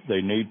use.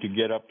 They need to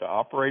get up to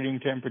operating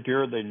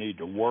temperature. They need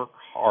to work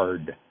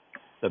hard.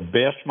 The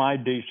best my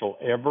diesel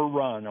ever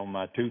run on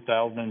my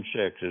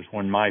 2006 is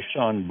when my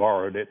son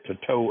borrowed it to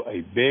tow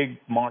a big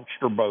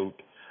monster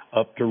boat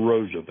up to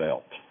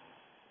Roosevelt.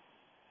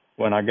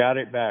 When I got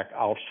it back,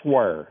 I'll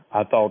swear,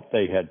 I thought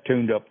they had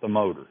tuned up the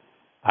motor.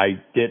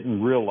 I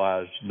didn't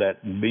realize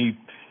that me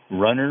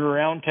running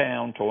around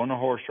town, towing a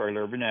horse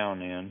trailer every now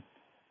and then,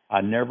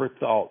 I never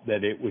thought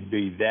that it would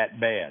be that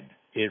bad.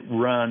 It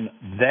run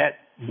that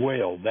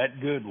well, that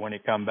good when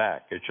it come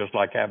back. It's just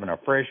like having a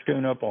fresh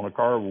tune-up on a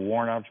car with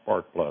worn-out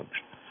spark plugs.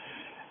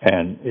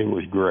 And it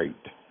was great.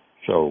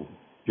 So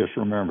just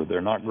remember,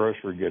 they're not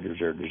grocery getters.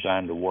 They're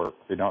designed to work.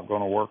 If you're not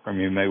going to work them,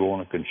 you may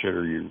want to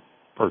consider your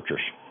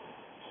purchase.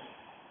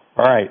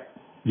 All right.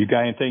 You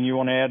got anything you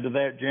want to add to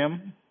that,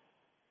 Jim?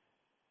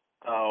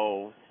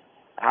 Oh,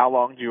 How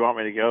long do you want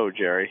me to go,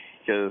 Jerry?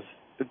 Because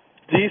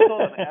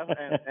diesel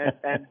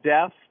and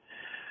DEF.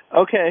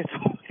 Okay,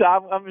 so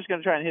I'm just going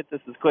to try and hit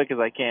this as quick as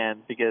I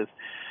can because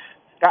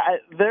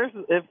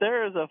if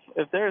there is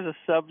a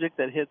subject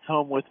that hits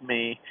home with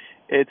me,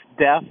 it's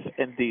DEF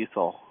and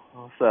diesel.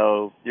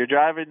 So you're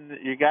driving,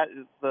 you got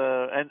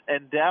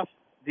and DEF,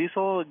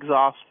 diesel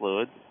exhaust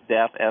fluid,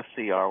 DEF,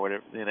 SCR,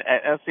 whatever.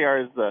 SCR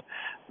is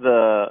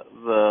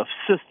the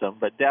system,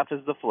 but DEF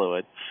is the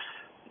fluid.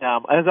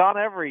 As on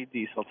every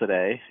diesel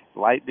today,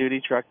 light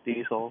duty truck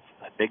diesels,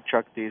 big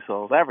truck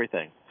diesels,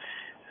 everything.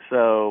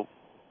 So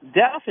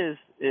DEF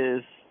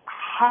is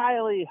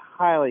highly,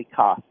 highly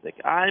caustic.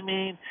 I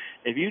mean,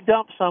 if you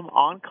dump some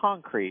on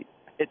concrete,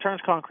 it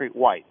turns concrete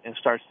white and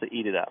starts to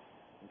eat it up.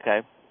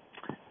 Okay?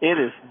 It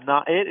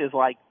is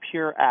like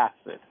pure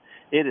acid.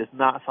 It is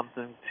not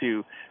something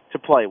to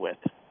play with.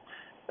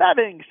 That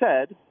being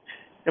said,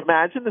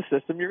 imagine the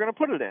system you're going to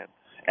put it in.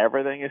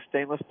 Everything is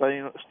stainless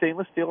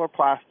steel or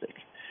plastic.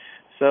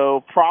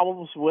 So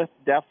problems with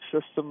DEF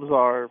systems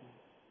are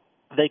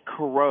they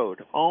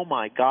corrode. Oh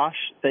my gosh,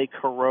 they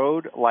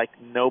corrode like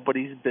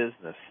nobody's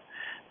business.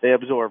 They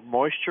absorb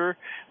moisture.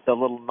 The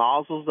little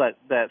nozzles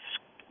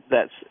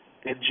that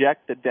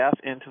inject the DEF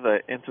into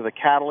the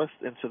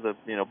catalyst, into the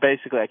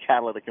basically a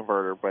catalytic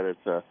converter, but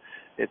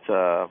it's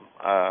a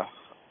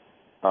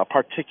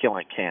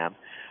particulate can.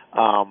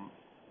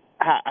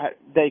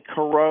 They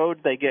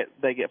corrode. They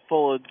get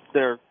full of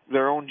their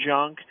own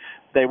junk.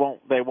 They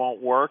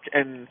won't work.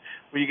 And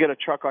when you get a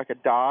truck like a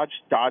Dodge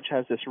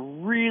has this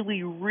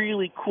really,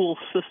 really cool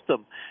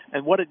system.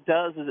 And what it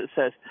does is it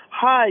says,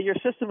 "Hi, your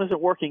system isn't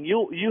working.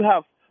 You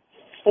have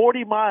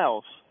 40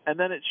 miles," and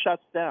then it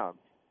shuts down.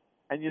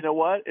 And you know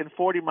what? In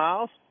 40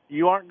 miles,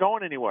 you aren't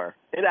going anywhere.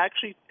 It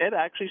actually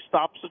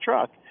stops the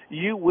truck.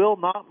 You will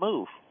not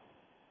move.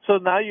 So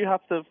now you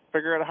have to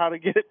figure out how to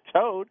get it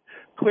towed,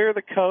 clear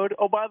the code.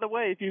 Oh, by the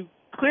way, if you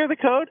clear the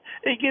code,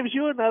 it gives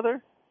you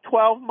another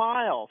 12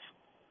 miles.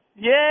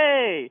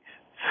 Yay!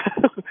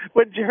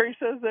 When Jerry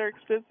says they're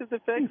expensive to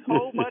fix,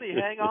 oh, buddy,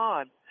 hang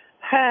on.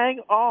 Hang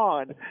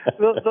on.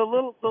 The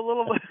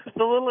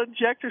little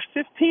injector's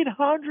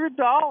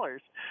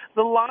 $1,500.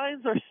 The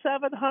lines are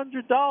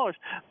 $700.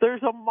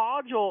 There's a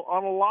module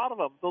on a lot of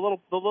them. The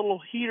little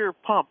heater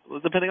pump,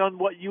 depending on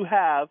what you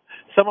have.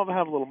 Some of them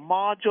have little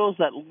modules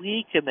that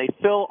leak and they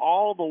fill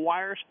all the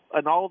wires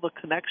and all the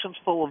connections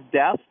full of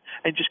DEF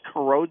and just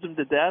corrodes them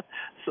to death.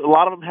 So a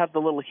lot of them have the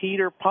little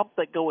heater pump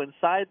that go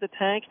inside the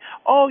tank.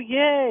 Oh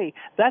yay!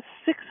 That's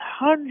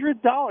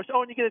 $600.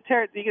 Oh, and you get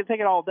to take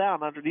it all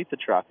down underneath the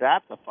truck.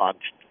 That's a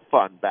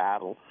fun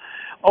battle.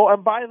 Oh,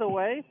 and by the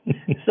way,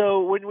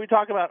 so when we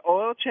talk about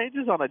oil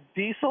changes on a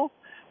diesel,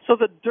 so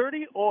the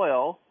dirty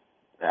oil,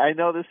 I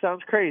know this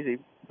sounds crazy,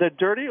 the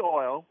dirty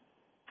oil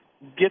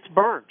gets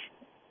burned,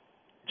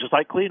 just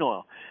like clean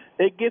oil.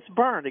 It gets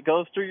burned. It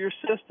goes through your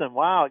system.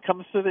 Wow, it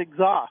comes through the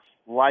exhaust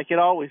like it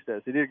always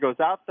does. It either goes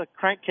out the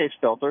crankcase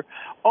filter.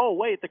 Oh,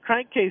 wait, the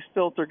crankcase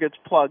filter gets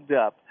plugged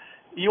up.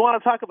 You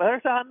want to talk about,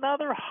 there's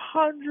another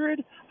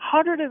 $160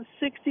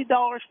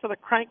 for the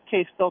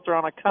crankcase filter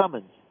on a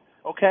Cummins,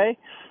 okay?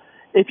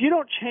 If you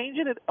don't change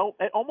it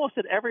almost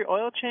at every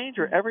oil change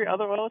or every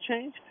other oil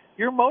change,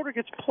 your motor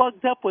gets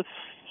plugged up with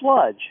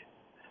sludge.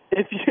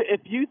 If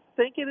you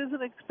think it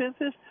isn't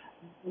expensive,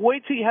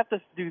 wait till you have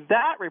to do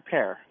that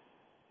repair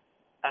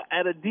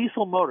at a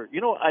diesel motor.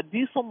 You know, a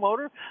diesel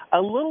motor, a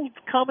little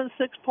Cummins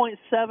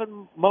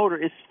 6.7 motor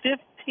is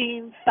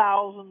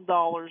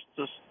 $15,000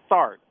 to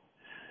start.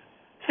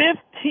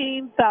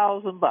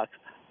 $15,000.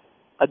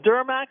 A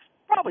Duramax,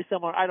 probably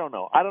similar. I don't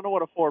know. I don't know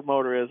what a Ford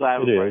motor is. I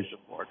haven't priced a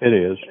Ford. It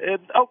is. Yeah.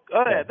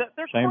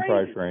 They're same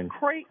crazy, price range.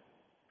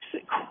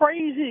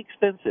 Crazy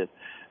expensive.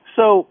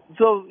 So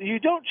you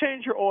don't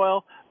change your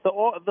oil.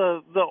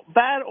 The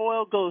bad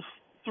oil goes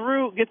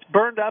through, gets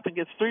burned up and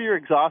gets through your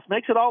exhaust,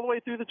 makes it all the way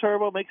through the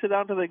turbo, makes it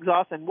down to the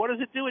exhaust, and what does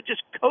it do? It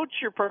just coats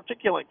your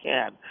particulate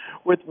can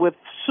with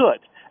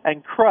soot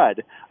and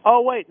crud.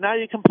 Oh, wait, now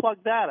you can plug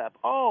that up.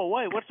 Oh,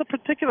 wait, what's a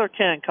particular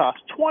can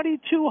cost?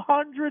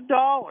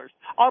 $2,200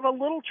 on a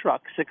little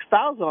truck,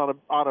 $6,000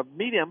 on a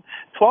medium,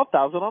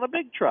 $12,000 on a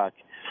big truck.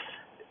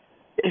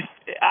 If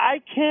I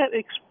can't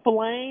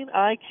explain,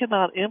 I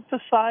cannot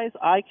emphasize,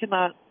 I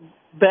cannot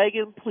beg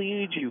and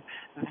plead you.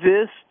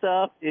 This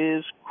stuff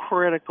is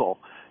critical.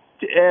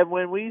 And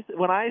when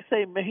I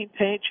say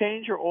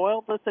change your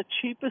oil, that's the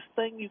cheapest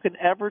thing you can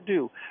ever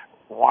do.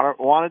 Want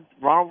to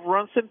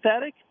run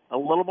synthetic? A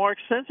little more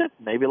expensive,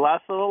 maybe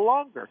lasts a little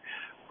longer.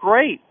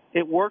 Great,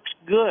 it works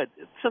good.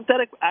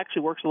 Synthetic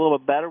actually works a little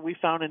bit better, we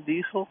found in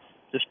diesel,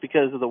 just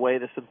because of the way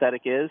the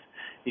synthetic is.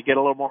 You get a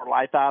little more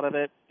life out of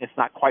it. It's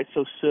not quite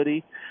so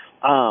sooty.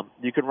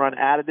 You can run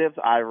additives.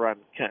 I run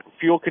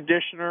fuel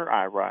conditioner.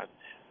 I run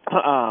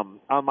on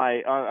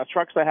my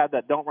trucks I have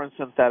that don't run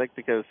synthetic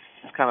because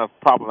it's kind of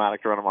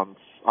problematic to run them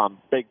on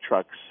big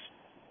trucks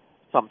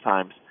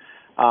sometimes.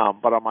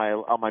 But on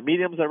my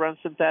mediums, I run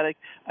synthetic.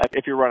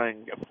 If you're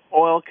running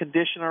oil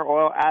conditioner,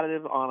 oil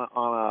additive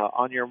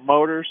on your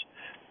motors,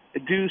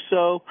 do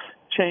so.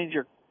 Change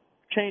your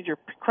change your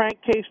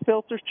crankcase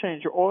filters,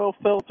 change your oil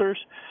filters,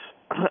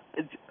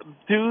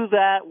 do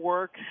that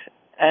work,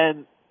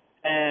 and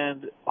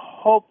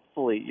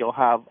hopefully you'll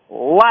have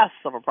less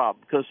of a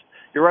problem, because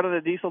you're running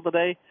a diesel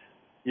today,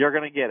 you're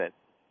going to get it.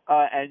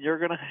 And you're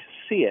going to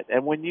see it.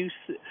 And when you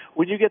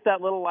get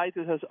that little light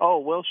that says, "Oh,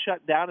 we'll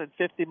shut down in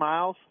 50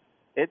 miles,"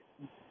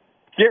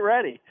 get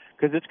ready,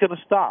 because it's going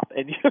to stop,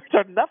 and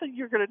there's nothing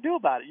you're going to do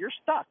about it. You're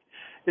stuck.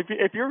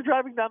 If you're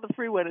driving down the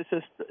freeway and it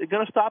says it's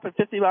going to stop in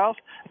 50 miles,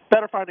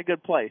 better find a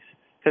good place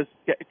to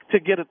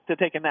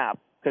take a nap,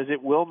 because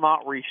it will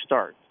not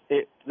restart.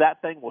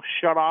 That thing will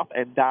shut off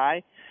and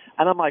die.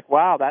 And I'm like,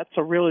 wow, that's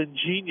a real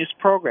ingenious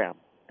program.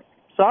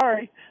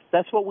 Sorry,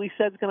 that's what we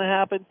said is going to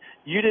happen.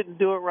 You didn't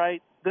do it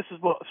right.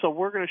 So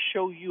we're going to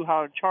show you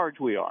how in charge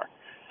we are.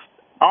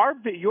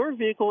 Your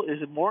vehicle is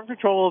more in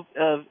control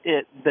of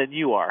it than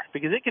you are,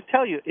 because it can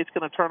tell you it's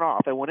going to turn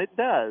off, and when it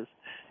does,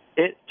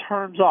 it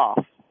turns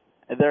off,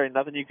 and there ain't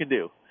nothing you can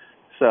do.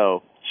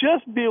 So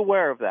just be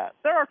aware of that.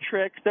 There are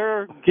tricks,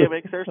 there are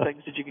gimmicks, there's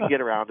things that you can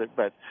get around it,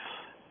 but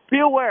be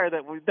aware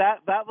that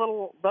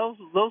those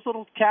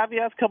little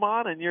caveats come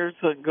on, and you're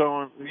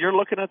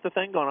looking at the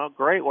thing going, "Oh,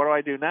 great, what do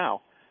I do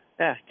now?"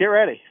 Yeah, get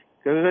ready,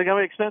 because it's going to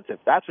be expensive.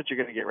 That's what you're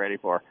going to get ready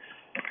for.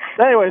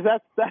 Anyways,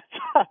 that's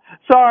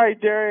sorry,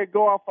 Jerry,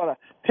 go off on a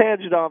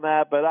tangent on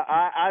that, but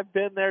I've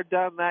been there,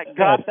 done that,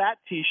 got that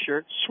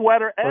T-shirt,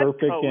 sweater, and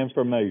perfect coat.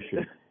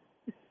 Information.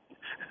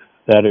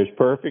 That is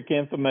perfect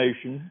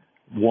information.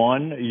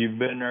 One, you've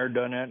been there,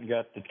 done that, and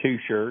got the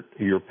T-shirt.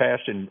 You're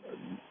passing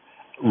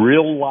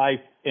real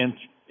life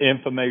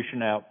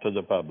information out to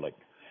the public.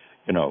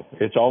 You know,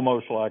 it's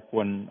almost like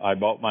when I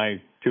bought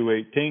my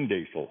 218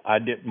 diesel. I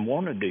didn't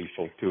want a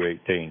diesel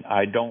 218.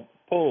 I don't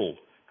pull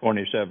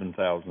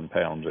 27,000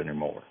 pounds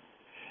anymore.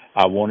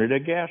 I wanted a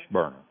gas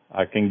burner.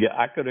 I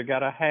could have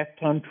got a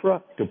half-ton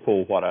truck to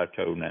pull what I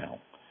tow now.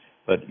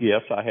 But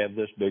yes, I have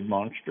this big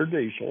monster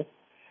diesel,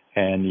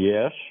 and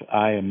yes,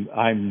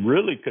 I'm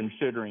really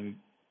considering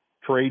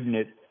trading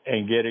it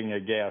and getting a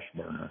gas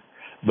burner,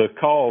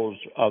 because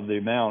of the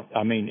amount.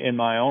 I mean, in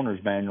my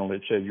owner's manual,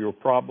 it said you'll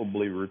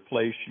probably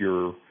replace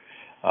your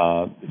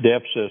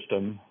DEF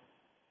system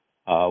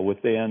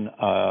within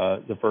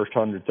the first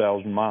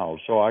 100,000 miles.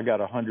 So I got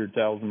a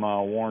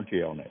 100,000-mile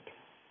warranty on it,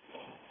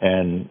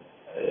 and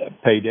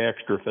paid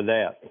extra for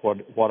that.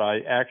 What I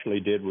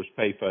actually did was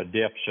pay for a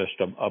DEF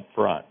system up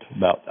front.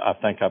 I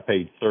think I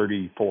paid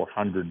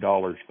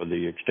 $3,400 for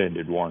the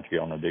extended warranty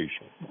on a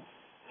diesel,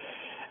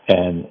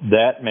 and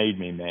that made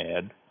me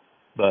mad.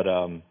 But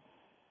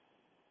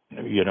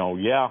you know,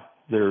 yeah,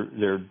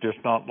 they're just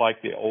not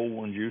like the old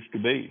ones used to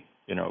be.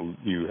 You know,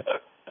 you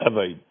have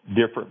a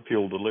different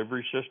fuel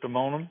delivery system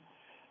on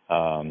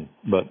them.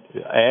 But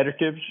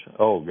additives,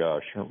 oh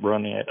gosh,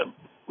 run the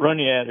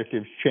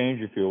additives, change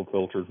your fuel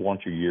filters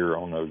once a year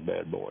on those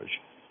bad boys.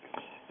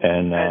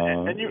 And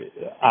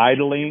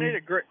idling,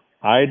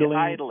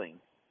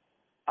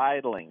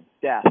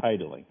 death.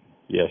 Idling,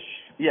 yes.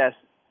 Yes.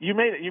 You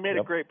made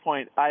a great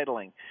point.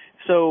 Idling.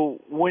 So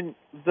when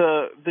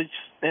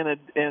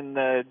in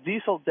the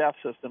diesel DEF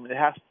system, it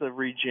has to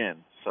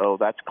regen. So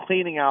that's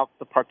cleaning out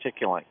the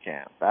particulate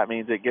can. That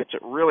means it gets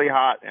it really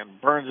hot and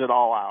burns it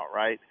all out,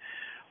 right?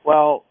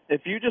 Well,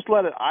 if you just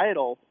let it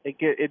idle,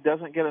 it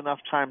doesn't get enough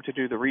time to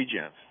do the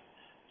regens.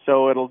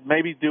 So it'll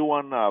maybe do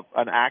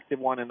an active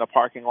one in the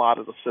parking lot.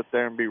 It'll sit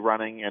there and be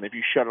running, and if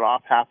you shut it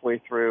off halfway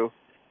through,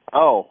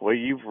 oh, well,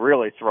 you've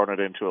really thrown it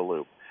into a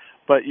loop.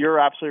 But you're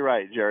absolutely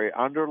right, Jerry.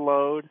 Under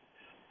load,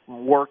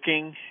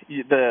 working,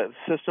 the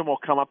system will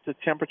come up to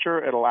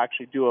temperature. It'll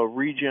actually do a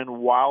regen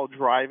while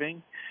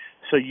driving,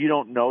 so you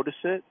don't notice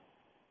it.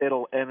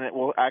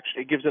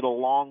 It gives it a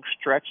long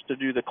stretch to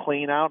do the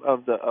clean out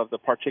of the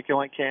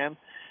particulate can,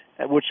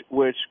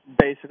 which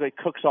basically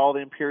cooks all the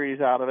impurities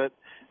out of it,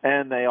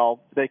 and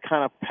they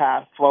kind of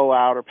flow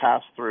out or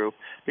pass through.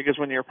 Because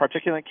when your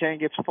particulate can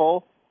gets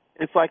full,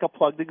 it's like a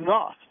plugged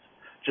exhaust,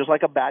 just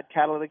like a bad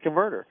catalytic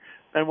converter.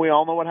 And we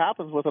all know what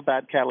happens with a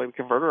bad catalytic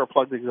converter or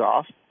plugged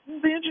exhaust. The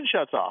engine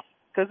shuts off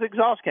because the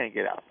exhaust can't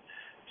get out.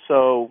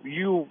 So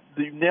you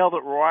nailed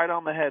it right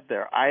on the head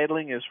there.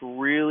 Idling is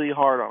really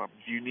hard on them.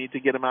 You need to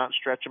get them out and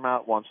stretch them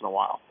out once in a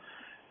while.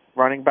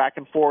 Running back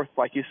and forth,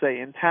 like you say,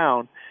 in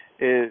town,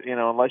 is,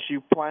 unless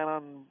you plan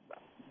on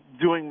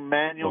doing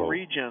manual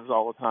regens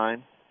all the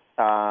time,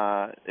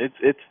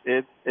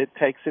 it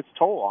takes its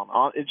toll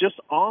on it's just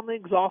on the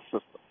exhaust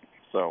system.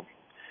 So,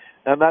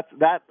 and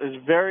that is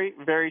very,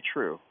 very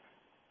true.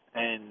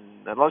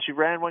 And unless you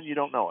ran one, you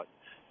don't know it.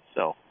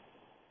 So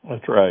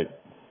that's right.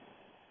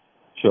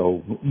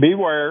 So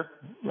beware.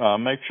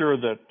 Make sure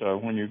that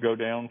when you go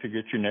down to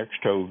get your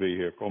next tow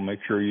vehicle, make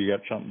sure you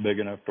got something big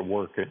enough to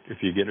work it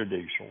if you get a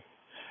diesel.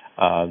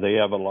 They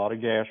have a lot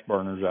of gas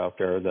burners out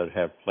there that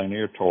have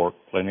plenty of torque,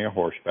 plenty of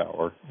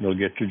horsepower. They'll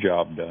get your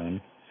job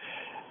done.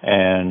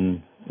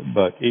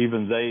 But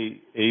even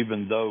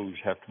those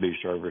have to be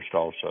serviced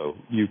also.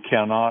 You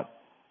can't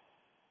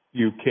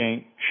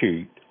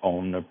cheat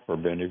on the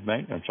preventive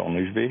maintenance on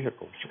these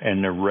vehicles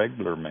and the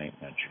regular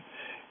maintenance.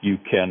 You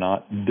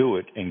cannot do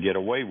it and get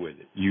away with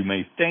it. You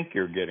may think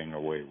you're getting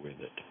away with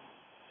it.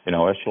 You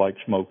know, it's like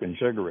smoking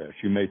cigarettes.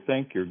 You may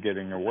think you're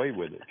getting away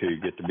with it till you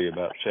get to be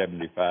about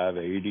 75,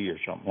 80 or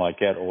something like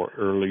that, or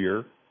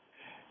earlier.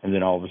 And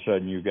then all of a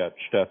sudden you got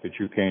stuff that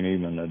you can't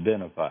even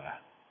identify.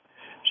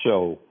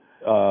 So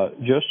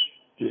just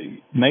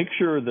make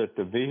sure that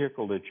the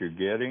vehicle that you're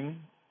getting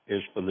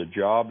is for the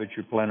job that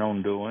you plan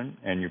on doing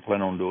and you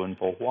plan on doing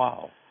for a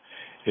while.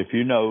 If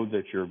you know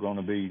that you're going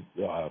to be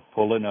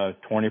pulling a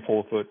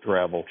 24-foot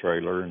travel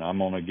trailer and I'm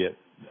going to get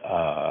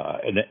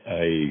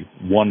a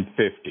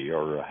 150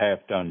 or a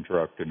half-ton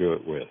truck to do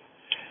it with,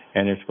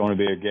 and it's going to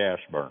be a gas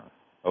burner,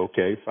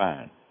 okay,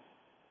 fine.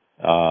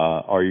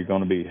 Are you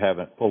going to be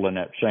pulling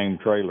that same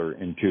trailer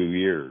in 2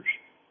 years?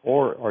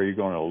 Or are you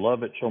going to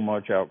love it so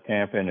much out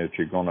camping that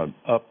you're going to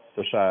up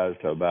the size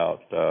to about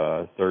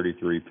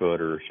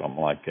 33-footer or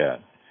something like that?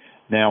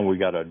 Now we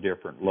got a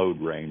different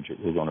load range that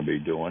we're going to be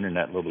doing, and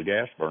that little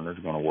gas burner is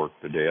going to work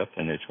to death,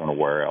 and it's going to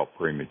wear out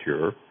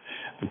premature.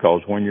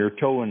 Because when you're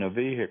towing a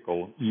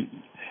vehicle, you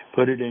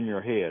put it in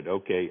your head,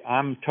 okay,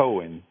 I'm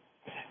towing,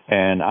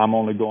 and I'm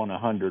only going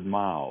 100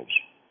 miles.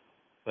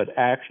 But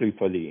actually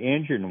for the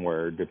engine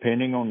wear,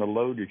 depending on the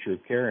load that you're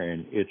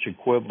carrying, it's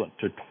equivalent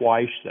to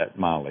twice that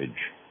mileage.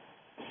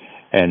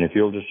 And if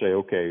you'll just say,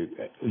 okay,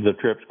 the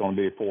trip's going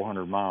to be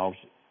 400 miles,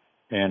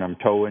 and I'm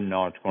towing,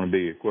 no, it's going to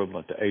be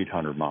equivalent to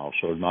 800 miles.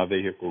 So is my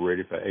vehicle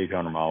ready for an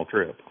 800-mile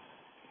trip?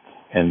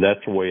 And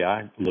that's the way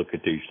I look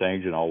at these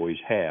things and always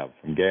have.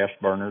 From gas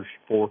burners,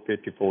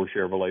 454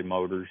 Chevrolet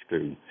motors,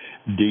 to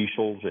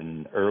diesels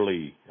and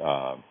early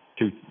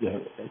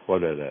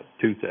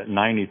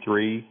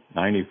 93,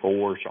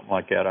 94, something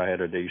like that, I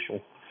had a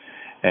diesel.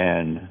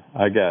 And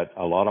I got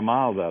a lot of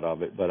miles out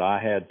of it, but I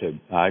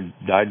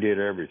did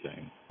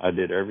everything. I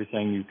did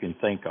everything you can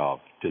think of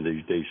to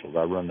these diesels.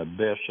 I run the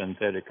best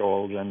synthetic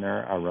oils in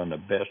there. I run the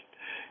best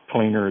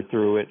cleaner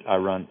through it. I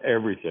run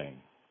everything.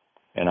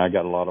 And I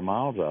got a lot of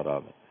miles out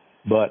of it.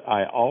 But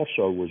I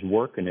also was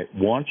working it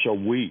once a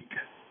week,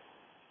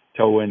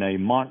 towing a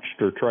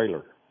monster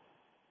trailer.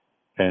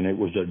 And it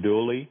was a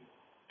dually,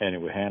 and it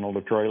would handle the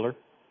trailer,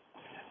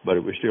 but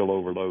it was still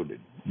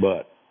overloaded.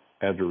 But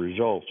as a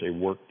result, it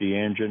worked the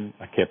engine.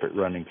 I kept it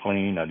running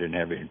clean. I didn't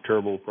have any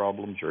turbo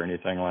problems or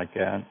anything like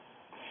that.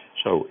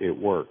 So it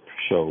worked.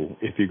 So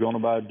if you're going to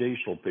buy a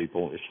diesel,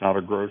 people, it's not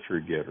a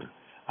grocery getter.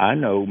 I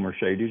know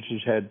Mercedes has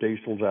had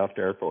diesels out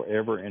there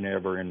forever and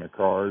ever in their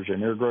cars,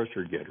 and they're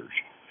grocery getters.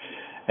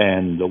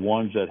 And the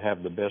ones that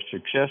have the best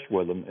success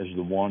with them is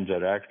the ones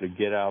that actually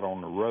get out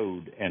on the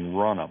road and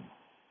run them.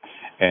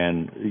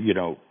 And, you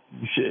know,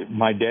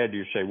 my dad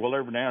used to say, well,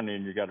 every now and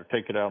then you got to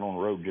take it out on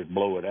the road, just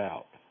blow it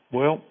out.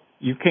 Well,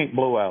 you can't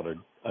blow out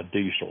a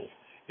diesel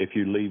if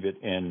you leave it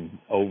in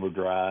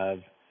overdrive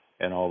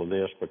and all of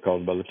this,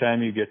 because by the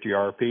time you get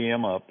your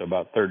RPM up to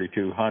about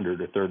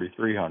 3,200 or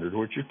 3,300,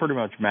 which is pretty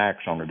much max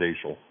on a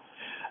diesel,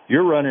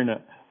 you're running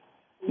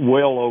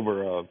well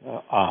over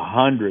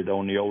 100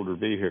 on the older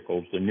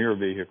vehicles. The newer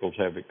vehicles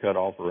have it cut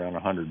off around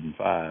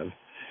 105.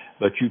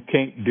 But you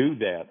can't do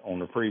that on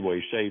the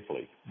freeway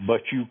safely.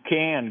 But you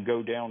can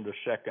go down to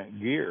second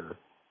gear,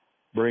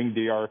 bring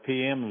the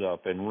RPMs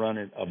up, and run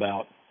it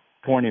about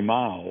 20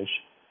 miles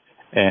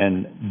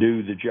and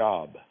do the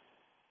job.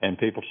 And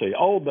people say,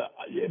 oh,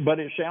 but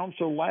it sounds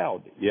so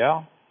loud.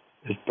 Yeah,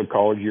 it's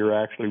because you're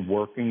actually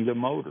working the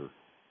motor.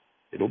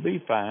 It'll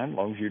be fine as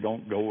long as you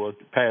don't go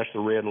past the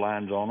red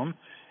lines on them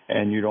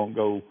and you don't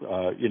go,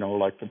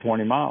 like the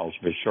 20 miles.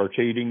 If it starts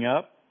heating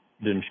up,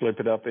 then slip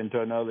it up into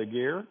another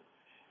gear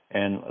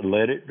and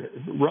let it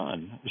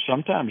run.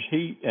 Sometimes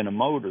heat in a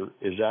motor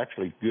is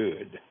actually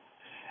good,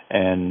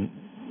 and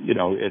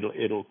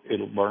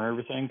it'll burn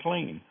everything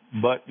clean.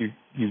 But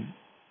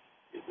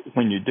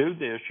when you do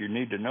this, you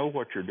need to know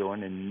what you're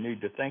doing, and you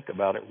need to think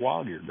about it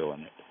while you're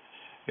doing it.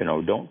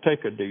 Don't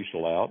take a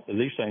diesel out.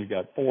 These things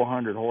got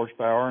 400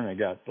 horsepower and they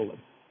got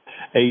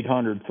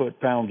 800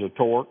 foot-pounds of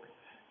torque.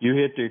 You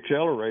hit the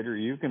accelerator,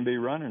 you can be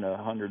running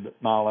 100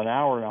 mile an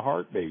hour in a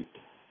heartbeat.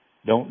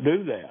 Don't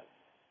do that.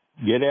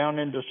 Get down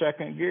into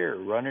second gear,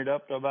 run it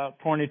up to about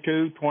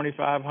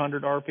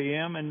 2,500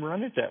 RPM and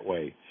run it that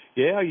way.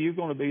 Yeah, you're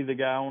going to be the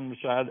guy on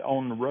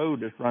the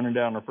road that's running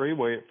down the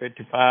freeway at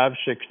 55,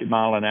 60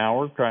 mile an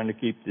hour trying to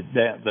keep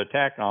the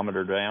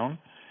tachometer down,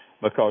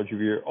 because if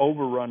you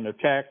overrun the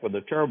tach with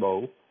a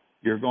turbo,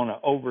 you're going to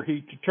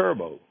overheat the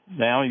turbo.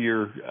 Now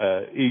your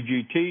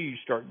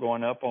EGTs start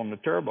going up on the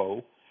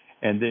turbo,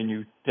 and then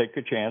you take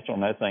a chance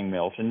on that thing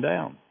melting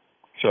down.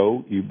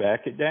 So you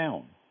back it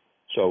down.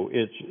 So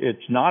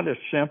it's not as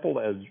simple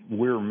as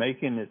we're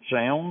making it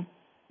sound,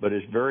 but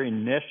it's very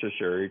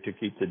necessary to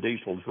keep the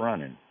diesels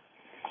running.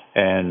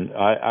 And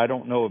I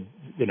don't know,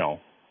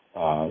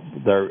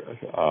 there's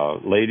a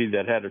lady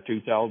that had a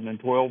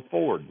 2012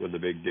 Ford with a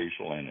big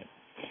diesel in it.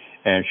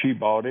 And she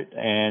bought it,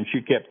 and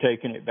she kept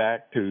taking it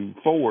back to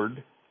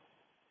Ford,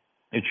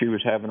 and she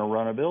was having a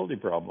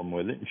runnability problem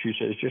with it. And she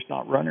said, it's just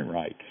not running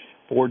right.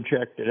 Ford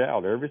checked it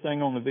out.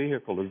 Everything on the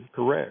vehicle is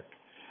correct.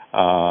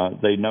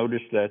 They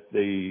noticed that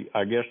the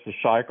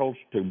cycles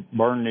to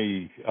burn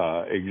the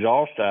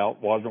exhaust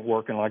out wasn't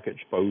working like it's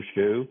supposed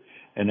to,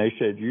 and they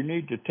said, you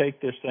need to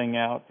take this thing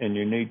out and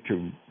you need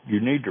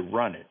to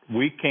run it.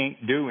 We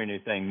can't do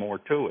anything more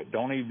to it.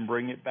 Don't even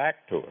bring it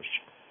back to us.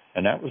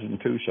 And that was in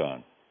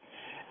Tucson.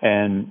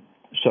 And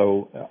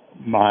so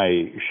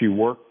she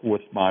worked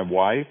with my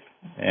wife,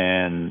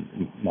 and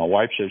my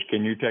wife says,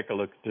 can you take a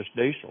look at this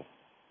diesel?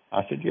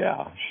 I said,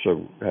 yeah.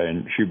 So,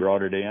 and she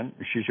brought it in.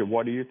 She said,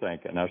 what do you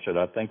think? And I said,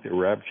 I think they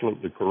were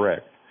absolutely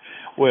correct.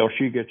 Well,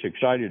 she gets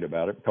excited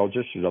about it because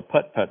this is a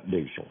putt-putt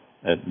diesel.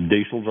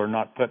 Diesels are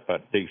not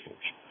putt-putt diesels.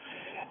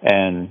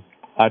 And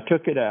I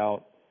took it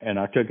out, in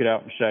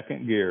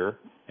second gear,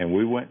 and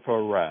we went for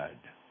a ride.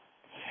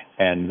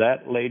 And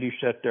that lady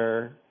sat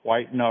there,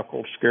 white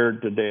knuckle,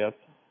 scared to death.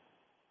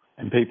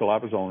 And people, I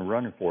was only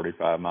running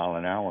 45 miles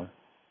an hour,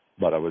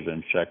 but I was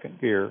in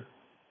second gear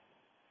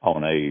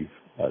on a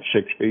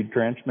 6-speed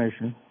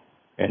transmission,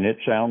 and it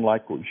sounded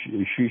like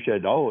she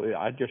said, oh,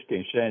 I just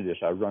can't stand this.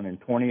 I was running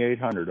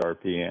 2,800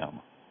 RPM.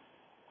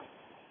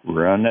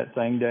 Run that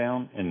thing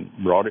down and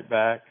brought it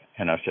back,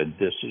 and I said,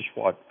 this is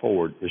what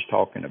Ford is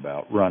talking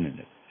about, running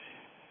it.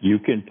 You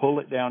can pull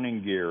it down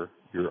in gear.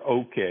 You're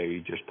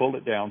okay. Just pull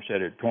it down,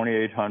 set it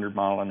 2,800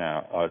 mile an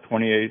hour,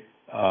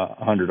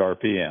 2,800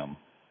 RPM,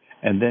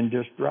 and then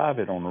just drive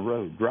it on the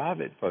road.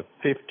 Drive it for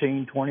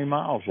 15, 20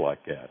 miles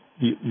like that.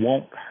 It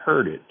won't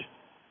hurt it.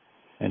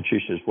 And she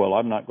says, well,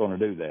 I'm not going to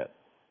do that.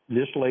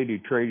 This lady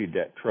traded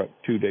that truck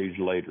 2 days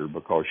later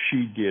because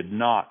she did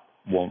not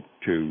want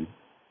to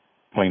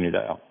clean it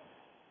out.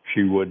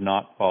 She would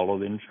not follow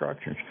the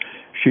instructions.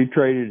 She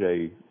traded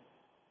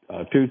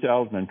a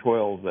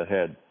 2012 that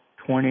had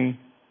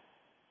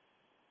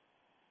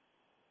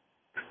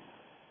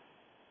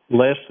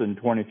less than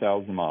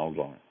 20,000 miles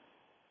on it.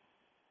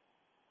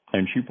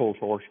 And she pulls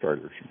horse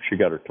trailers. She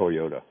got her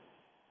Toyota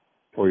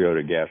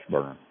gas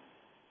burn.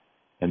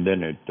 And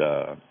then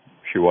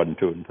she wasn't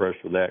too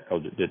impressed with that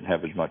because it didn't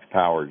have as much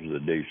power as the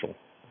diesel.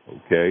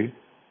 Okay?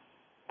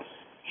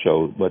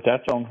 So, but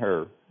that's on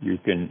her.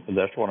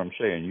 That's what I'm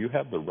saying. You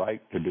have the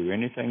right to do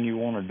anything you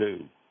want to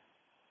do.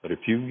 But if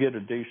you get a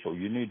diesel,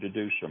 you need to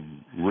do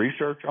some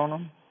research on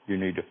them. You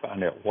need to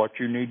find out what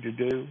you need to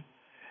do.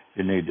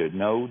 You need to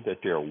know that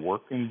they're a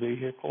working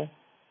vehicle.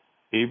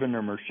 Even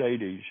the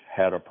Mercedes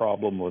had a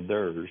problem with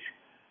theirs,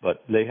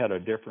 but they had a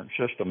different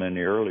system in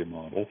the early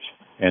models.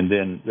 And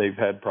then they've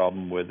had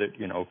problem with it,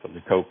 for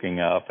the coking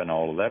up and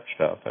all of that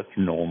stuff. That's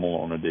normal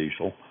on a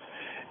diesel,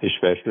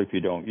 especially if you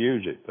don't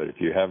use it. But if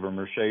you have a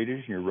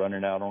Mercedes and you're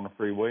running out on the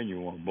freeway and you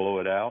want to blow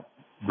it out,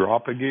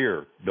 drop a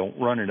gear. Don't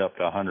run it up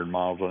to 100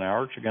 miles an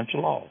hour. It's against the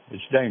law.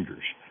 It's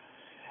dangerous.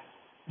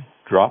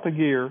 Drop a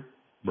gear,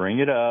 bring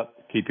it up,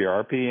 keep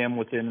your RPM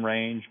within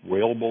range,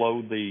 well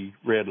below the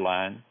red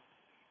line,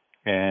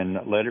 and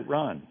let it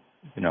run.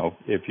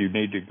 If you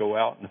need to go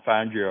out and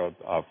find you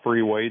a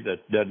freeway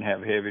that doesn't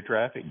have heavy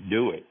traffic,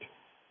 do it.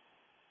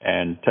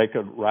 And take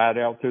a ride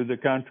out through the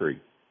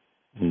country.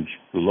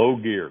 Low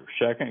gear,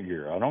 second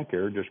gear, I don't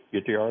care. Just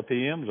get the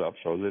RPMs up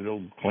so that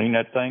it'll clean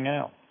that thing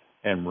out.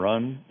 And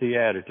run the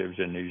additives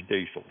in these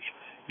diesels.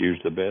 Use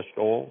the best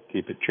oil.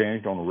 Keep it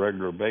changed on a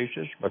regular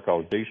basis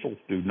because diesels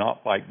do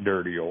not like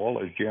dirty oil,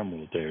 as Jim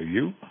will tell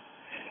you.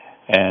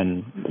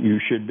 And you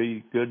should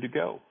be good to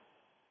go.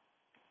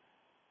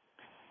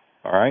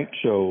 All right,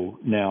 so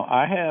now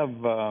I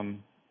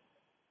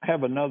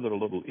have another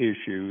little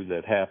issue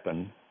that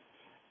happened,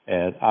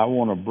 and I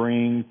want to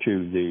bring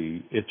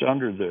to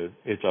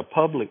it's a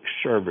public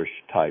service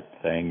type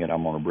thing that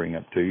I'm going to bring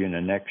up to you in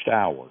the next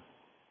hour.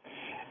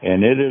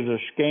 And it is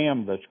a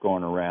scam that's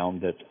going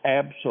around that's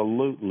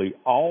absolutely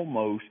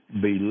almost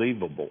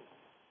believable.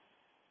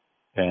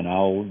 And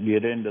I'll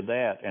get into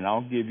that, and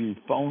I'll give you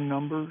phone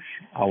numbers.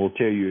 I will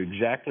tell you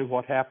exactly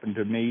what happened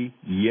to me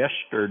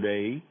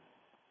yesterday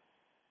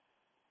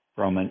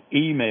from an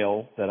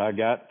email that I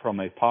got from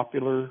a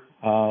popular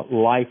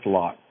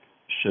LifeLock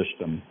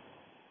system.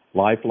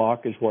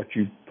 LifeLock is what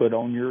you put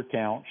on your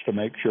accounts to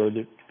make sure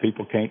that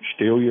people can't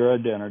steal your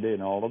identity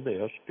and all of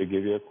this, to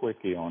give you a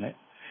quickie on it.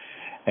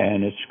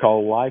 And it's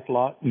called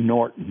LifeLock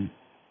Norton.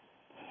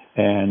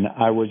 And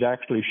I was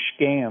actually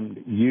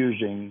scammed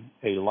using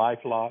a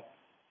LifeLock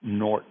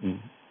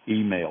Norton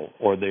email,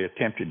 or they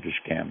attempted to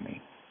scam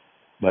me.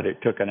 But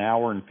it took an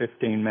hour and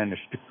 15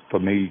 minutes for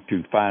me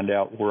to find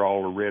out where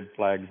all the red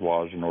flags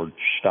was in order to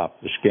stop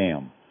the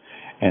scam.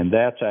 And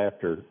that's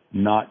after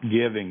not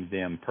giving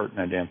them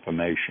pertinent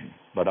information.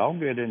 But I'll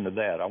get into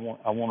that. I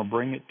want to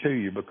bring it to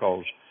you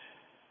because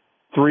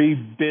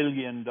 $3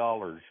 billion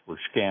were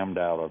scammed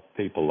out of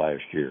people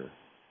last year.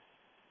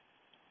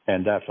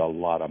 And that's a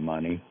lot of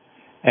money.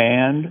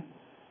 And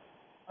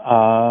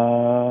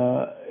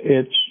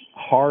it's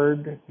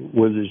hard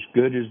with as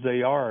good as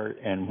they are.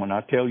 And when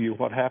I tell you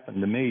what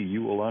happened to me,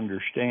 you will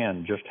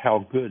understand just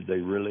how good they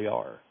really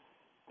are.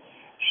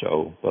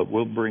 So, but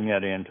we'll bring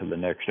that into the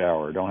next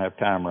hour. I don't have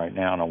time right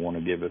now, and I want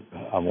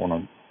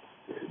to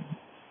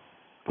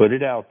put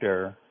it out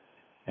there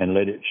and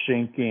let it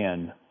sink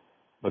in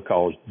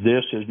because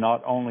this is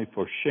not only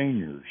for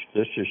seniors.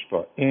 This is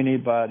for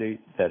anybody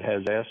that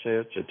has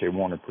assets that they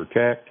want to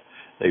protect.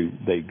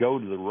 They go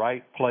to the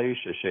right place.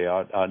 They say,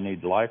 I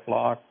need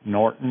LifeLock,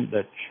 Norton.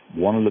 That's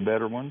one of the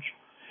better ones.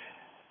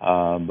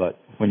 But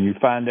when you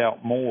find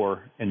out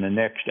more in the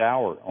next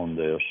hour on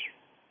this,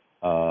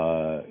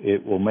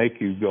 it will make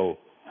you go,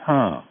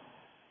 huh.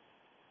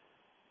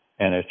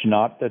 And it's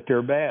not that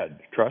they're bad.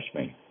 Trust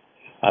me.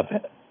 I've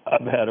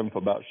had them for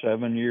about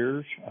 7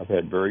 years. I've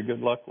had very good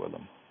luck with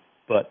them.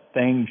 But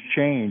things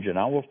change, and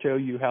I will tell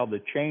you how the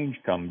change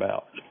come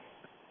about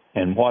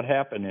and what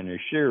happened in a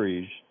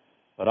series.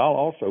 But I'll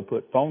also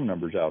put phone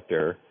numbers out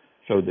there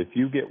so that if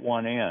you get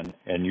one in,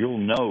 and you'll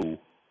know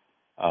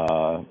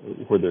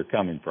where they're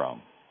coming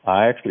from.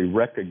 I actually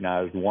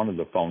recognized one of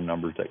the phone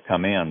numbers that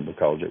come in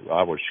because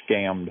I was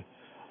scammed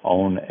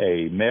on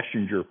a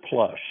Messenger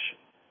Plus,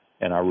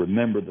 and I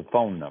remember the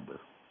phone number.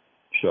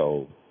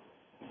 So,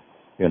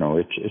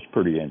 it's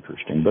pretty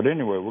interesting. But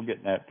anyway, we'll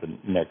get that for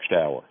next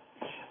hour.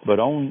 But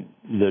on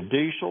the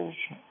diesels,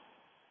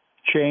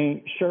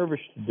 service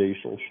the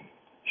diesels,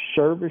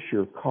 service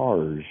your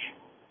cars.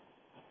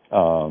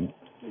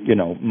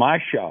 My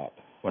shop,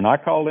 when I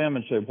call them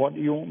and say, what do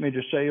you want me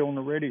to say on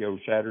the radio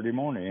Saturday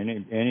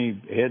morning?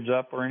 Any heads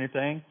up or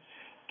anything?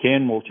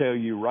 Ken will tell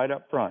you right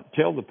up front,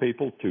 tell the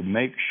people to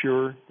make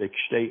sure they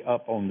stay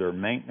up on their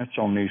maintenance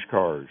on these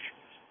cars.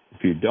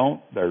 If you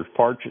don't, there's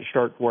parts that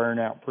start wearing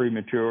out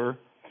premature,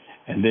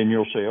 and then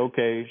you'll say,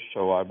 okay,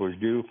 so I was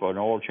due for an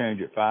oil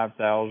change at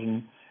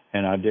 $5,000,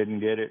 and I didn't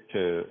get it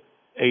to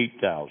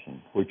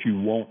 $8,000, which you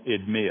won't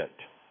admit.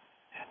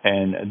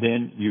 And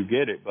then you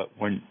get it, but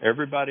when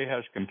everybody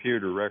has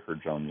computer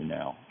records on you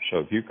now, so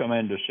if you come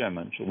into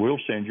Simmons, we'll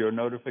send you a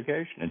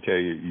notification and tell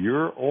you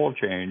your oil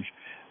change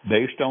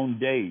based on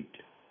date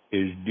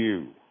is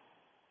due.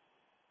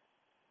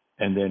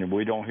 And then if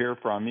we don't hear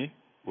from you,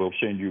 we'll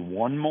send you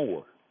one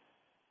more.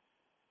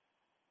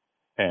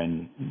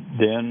 And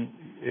then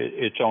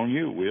it's on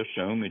you. We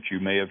assume that you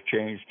may have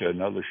changed to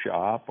another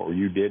shop or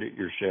you did it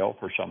yourself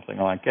or something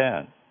like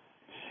that.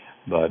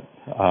 But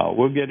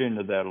we'll get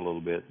into that a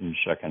little bit in the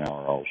second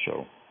hour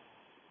also.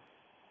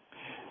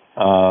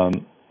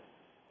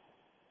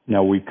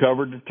 Now, we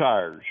covered the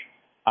tires.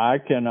 I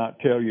cannot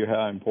tell you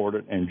how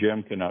important, and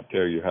Jim cannot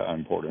tell you how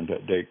important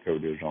that date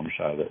code is on the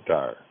side of that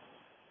tire.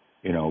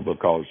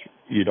 Because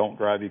you don't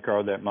drive your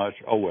car that much,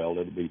 oh, well,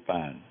 it'll be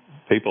fine.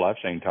 People, I've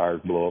seen tires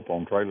blow up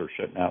on trailers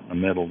sitting out in the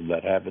middle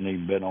that haven't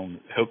even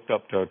been hooked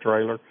up to a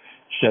trailer,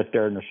 sit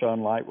there in the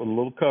sunlight with a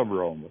little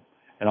cover on them.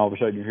 And all of a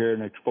sudden you hear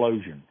an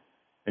explosion.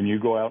 And you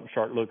go out and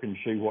start looking to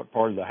see what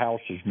part of the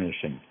house is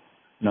missing.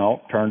 No,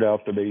 it turned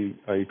out to be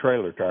a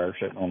trailer tire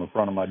sitting on the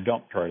front of my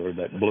dump trailer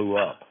that blew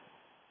up,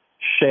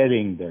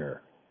 sitting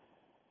there.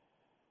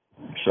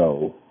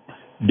 So,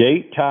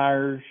 date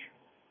tires,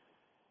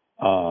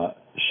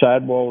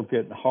 sidewalls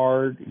getting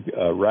hard,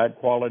 ride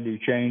quality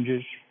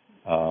changes,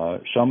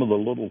 some of the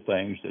little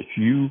things that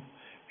you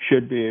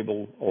should be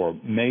able or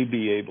may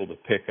be able to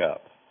pick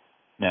up.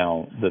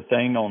 Now, the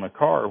thing on a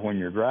car when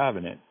you're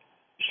driving it,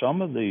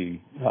 some of the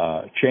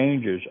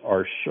changes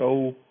are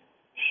so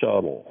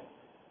subtle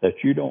that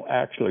you don't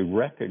actually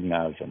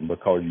recognize them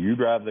because you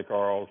drive the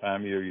car all the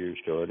time, you're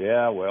used to it.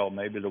 Yeah, well,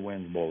 maybe the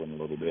wind's blowing a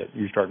little bit.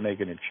 You start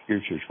making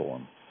excuses for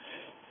them.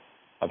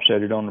 I've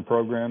said it on the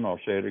program, I'll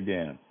say it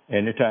again.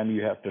 Anytime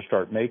you have to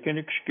start making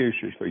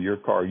excuses for your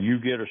car, you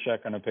get a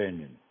second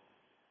opinion.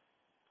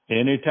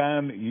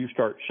 Anytime you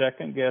start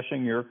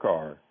second-guessing your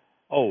car,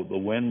 oh, the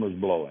wind was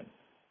blowing.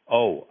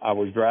 Oh, I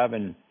was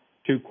driving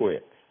too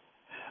quick.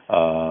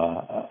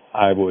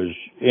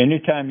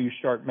 Anytime you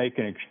start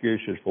making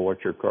excuses for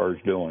what your car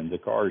is doing, the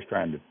car is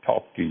trying to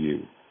talk to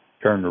you.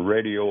 Turn the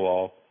radio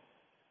off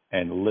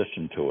and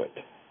listen to it.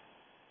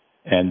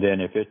 And then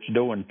if it's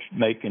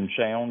making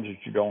sounds that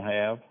you don't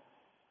have,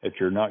 that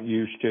you're not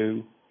used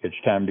to, it's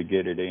time to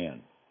get it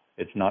in.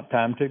 It's not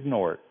time to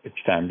ignore it.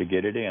 It's time to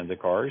get it in. The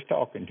car is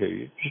talking to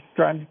you, just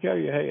trying to tell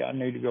you, hey, I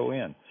need to go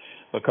in.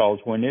 Because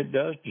when it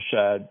does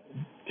decide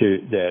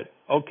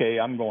okay,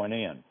 I'm going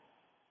in,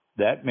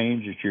 that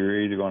means that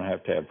you're either going to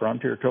have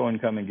Frontier Towing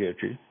come and get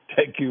you,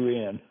 take you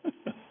in,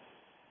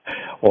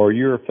 or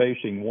you're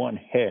facing one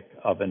heck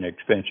of an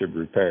expensive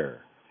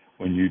repair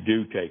when you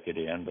do take it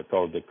in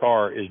because the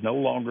car is no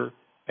longer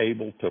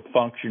able to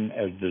function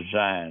as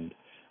designed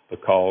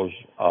because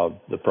of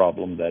the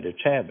problem that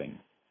it's having.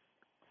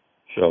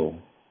 So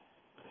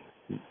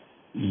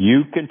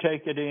you can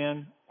take it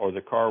in or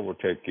the car will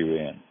take you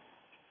in.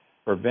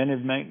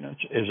 Preventive maintenance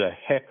is a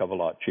heck of a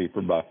lot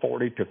cheaper by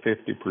 40 to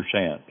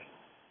 50%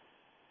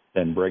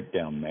 than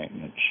breakdown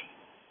maintenance.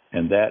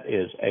 And that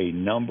is a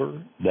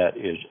number that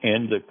is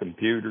in the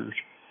computers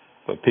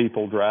for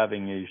people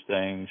driving these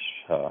things.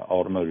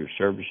 Automotive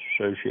Service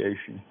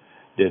Association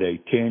did a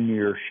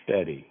 10-year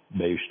study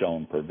based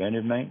on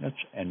preventive maintenance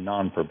and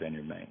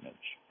non-preventive maintenance.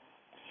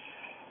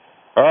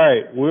 All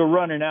right, we're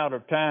running out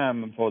of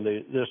time for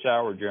this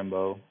hour,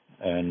 Jimbo,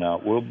 and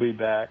we'll be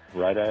back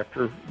right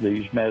after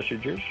these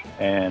messages,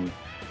 and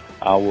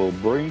I will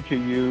bring to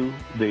you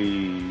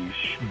the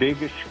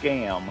biggest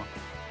scam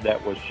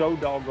that was so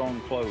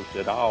doggone close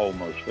that I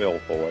almost fell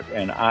for it,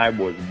 and I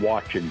was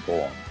watching for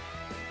them.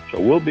 So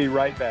we'll be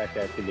right back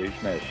after these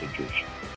messages.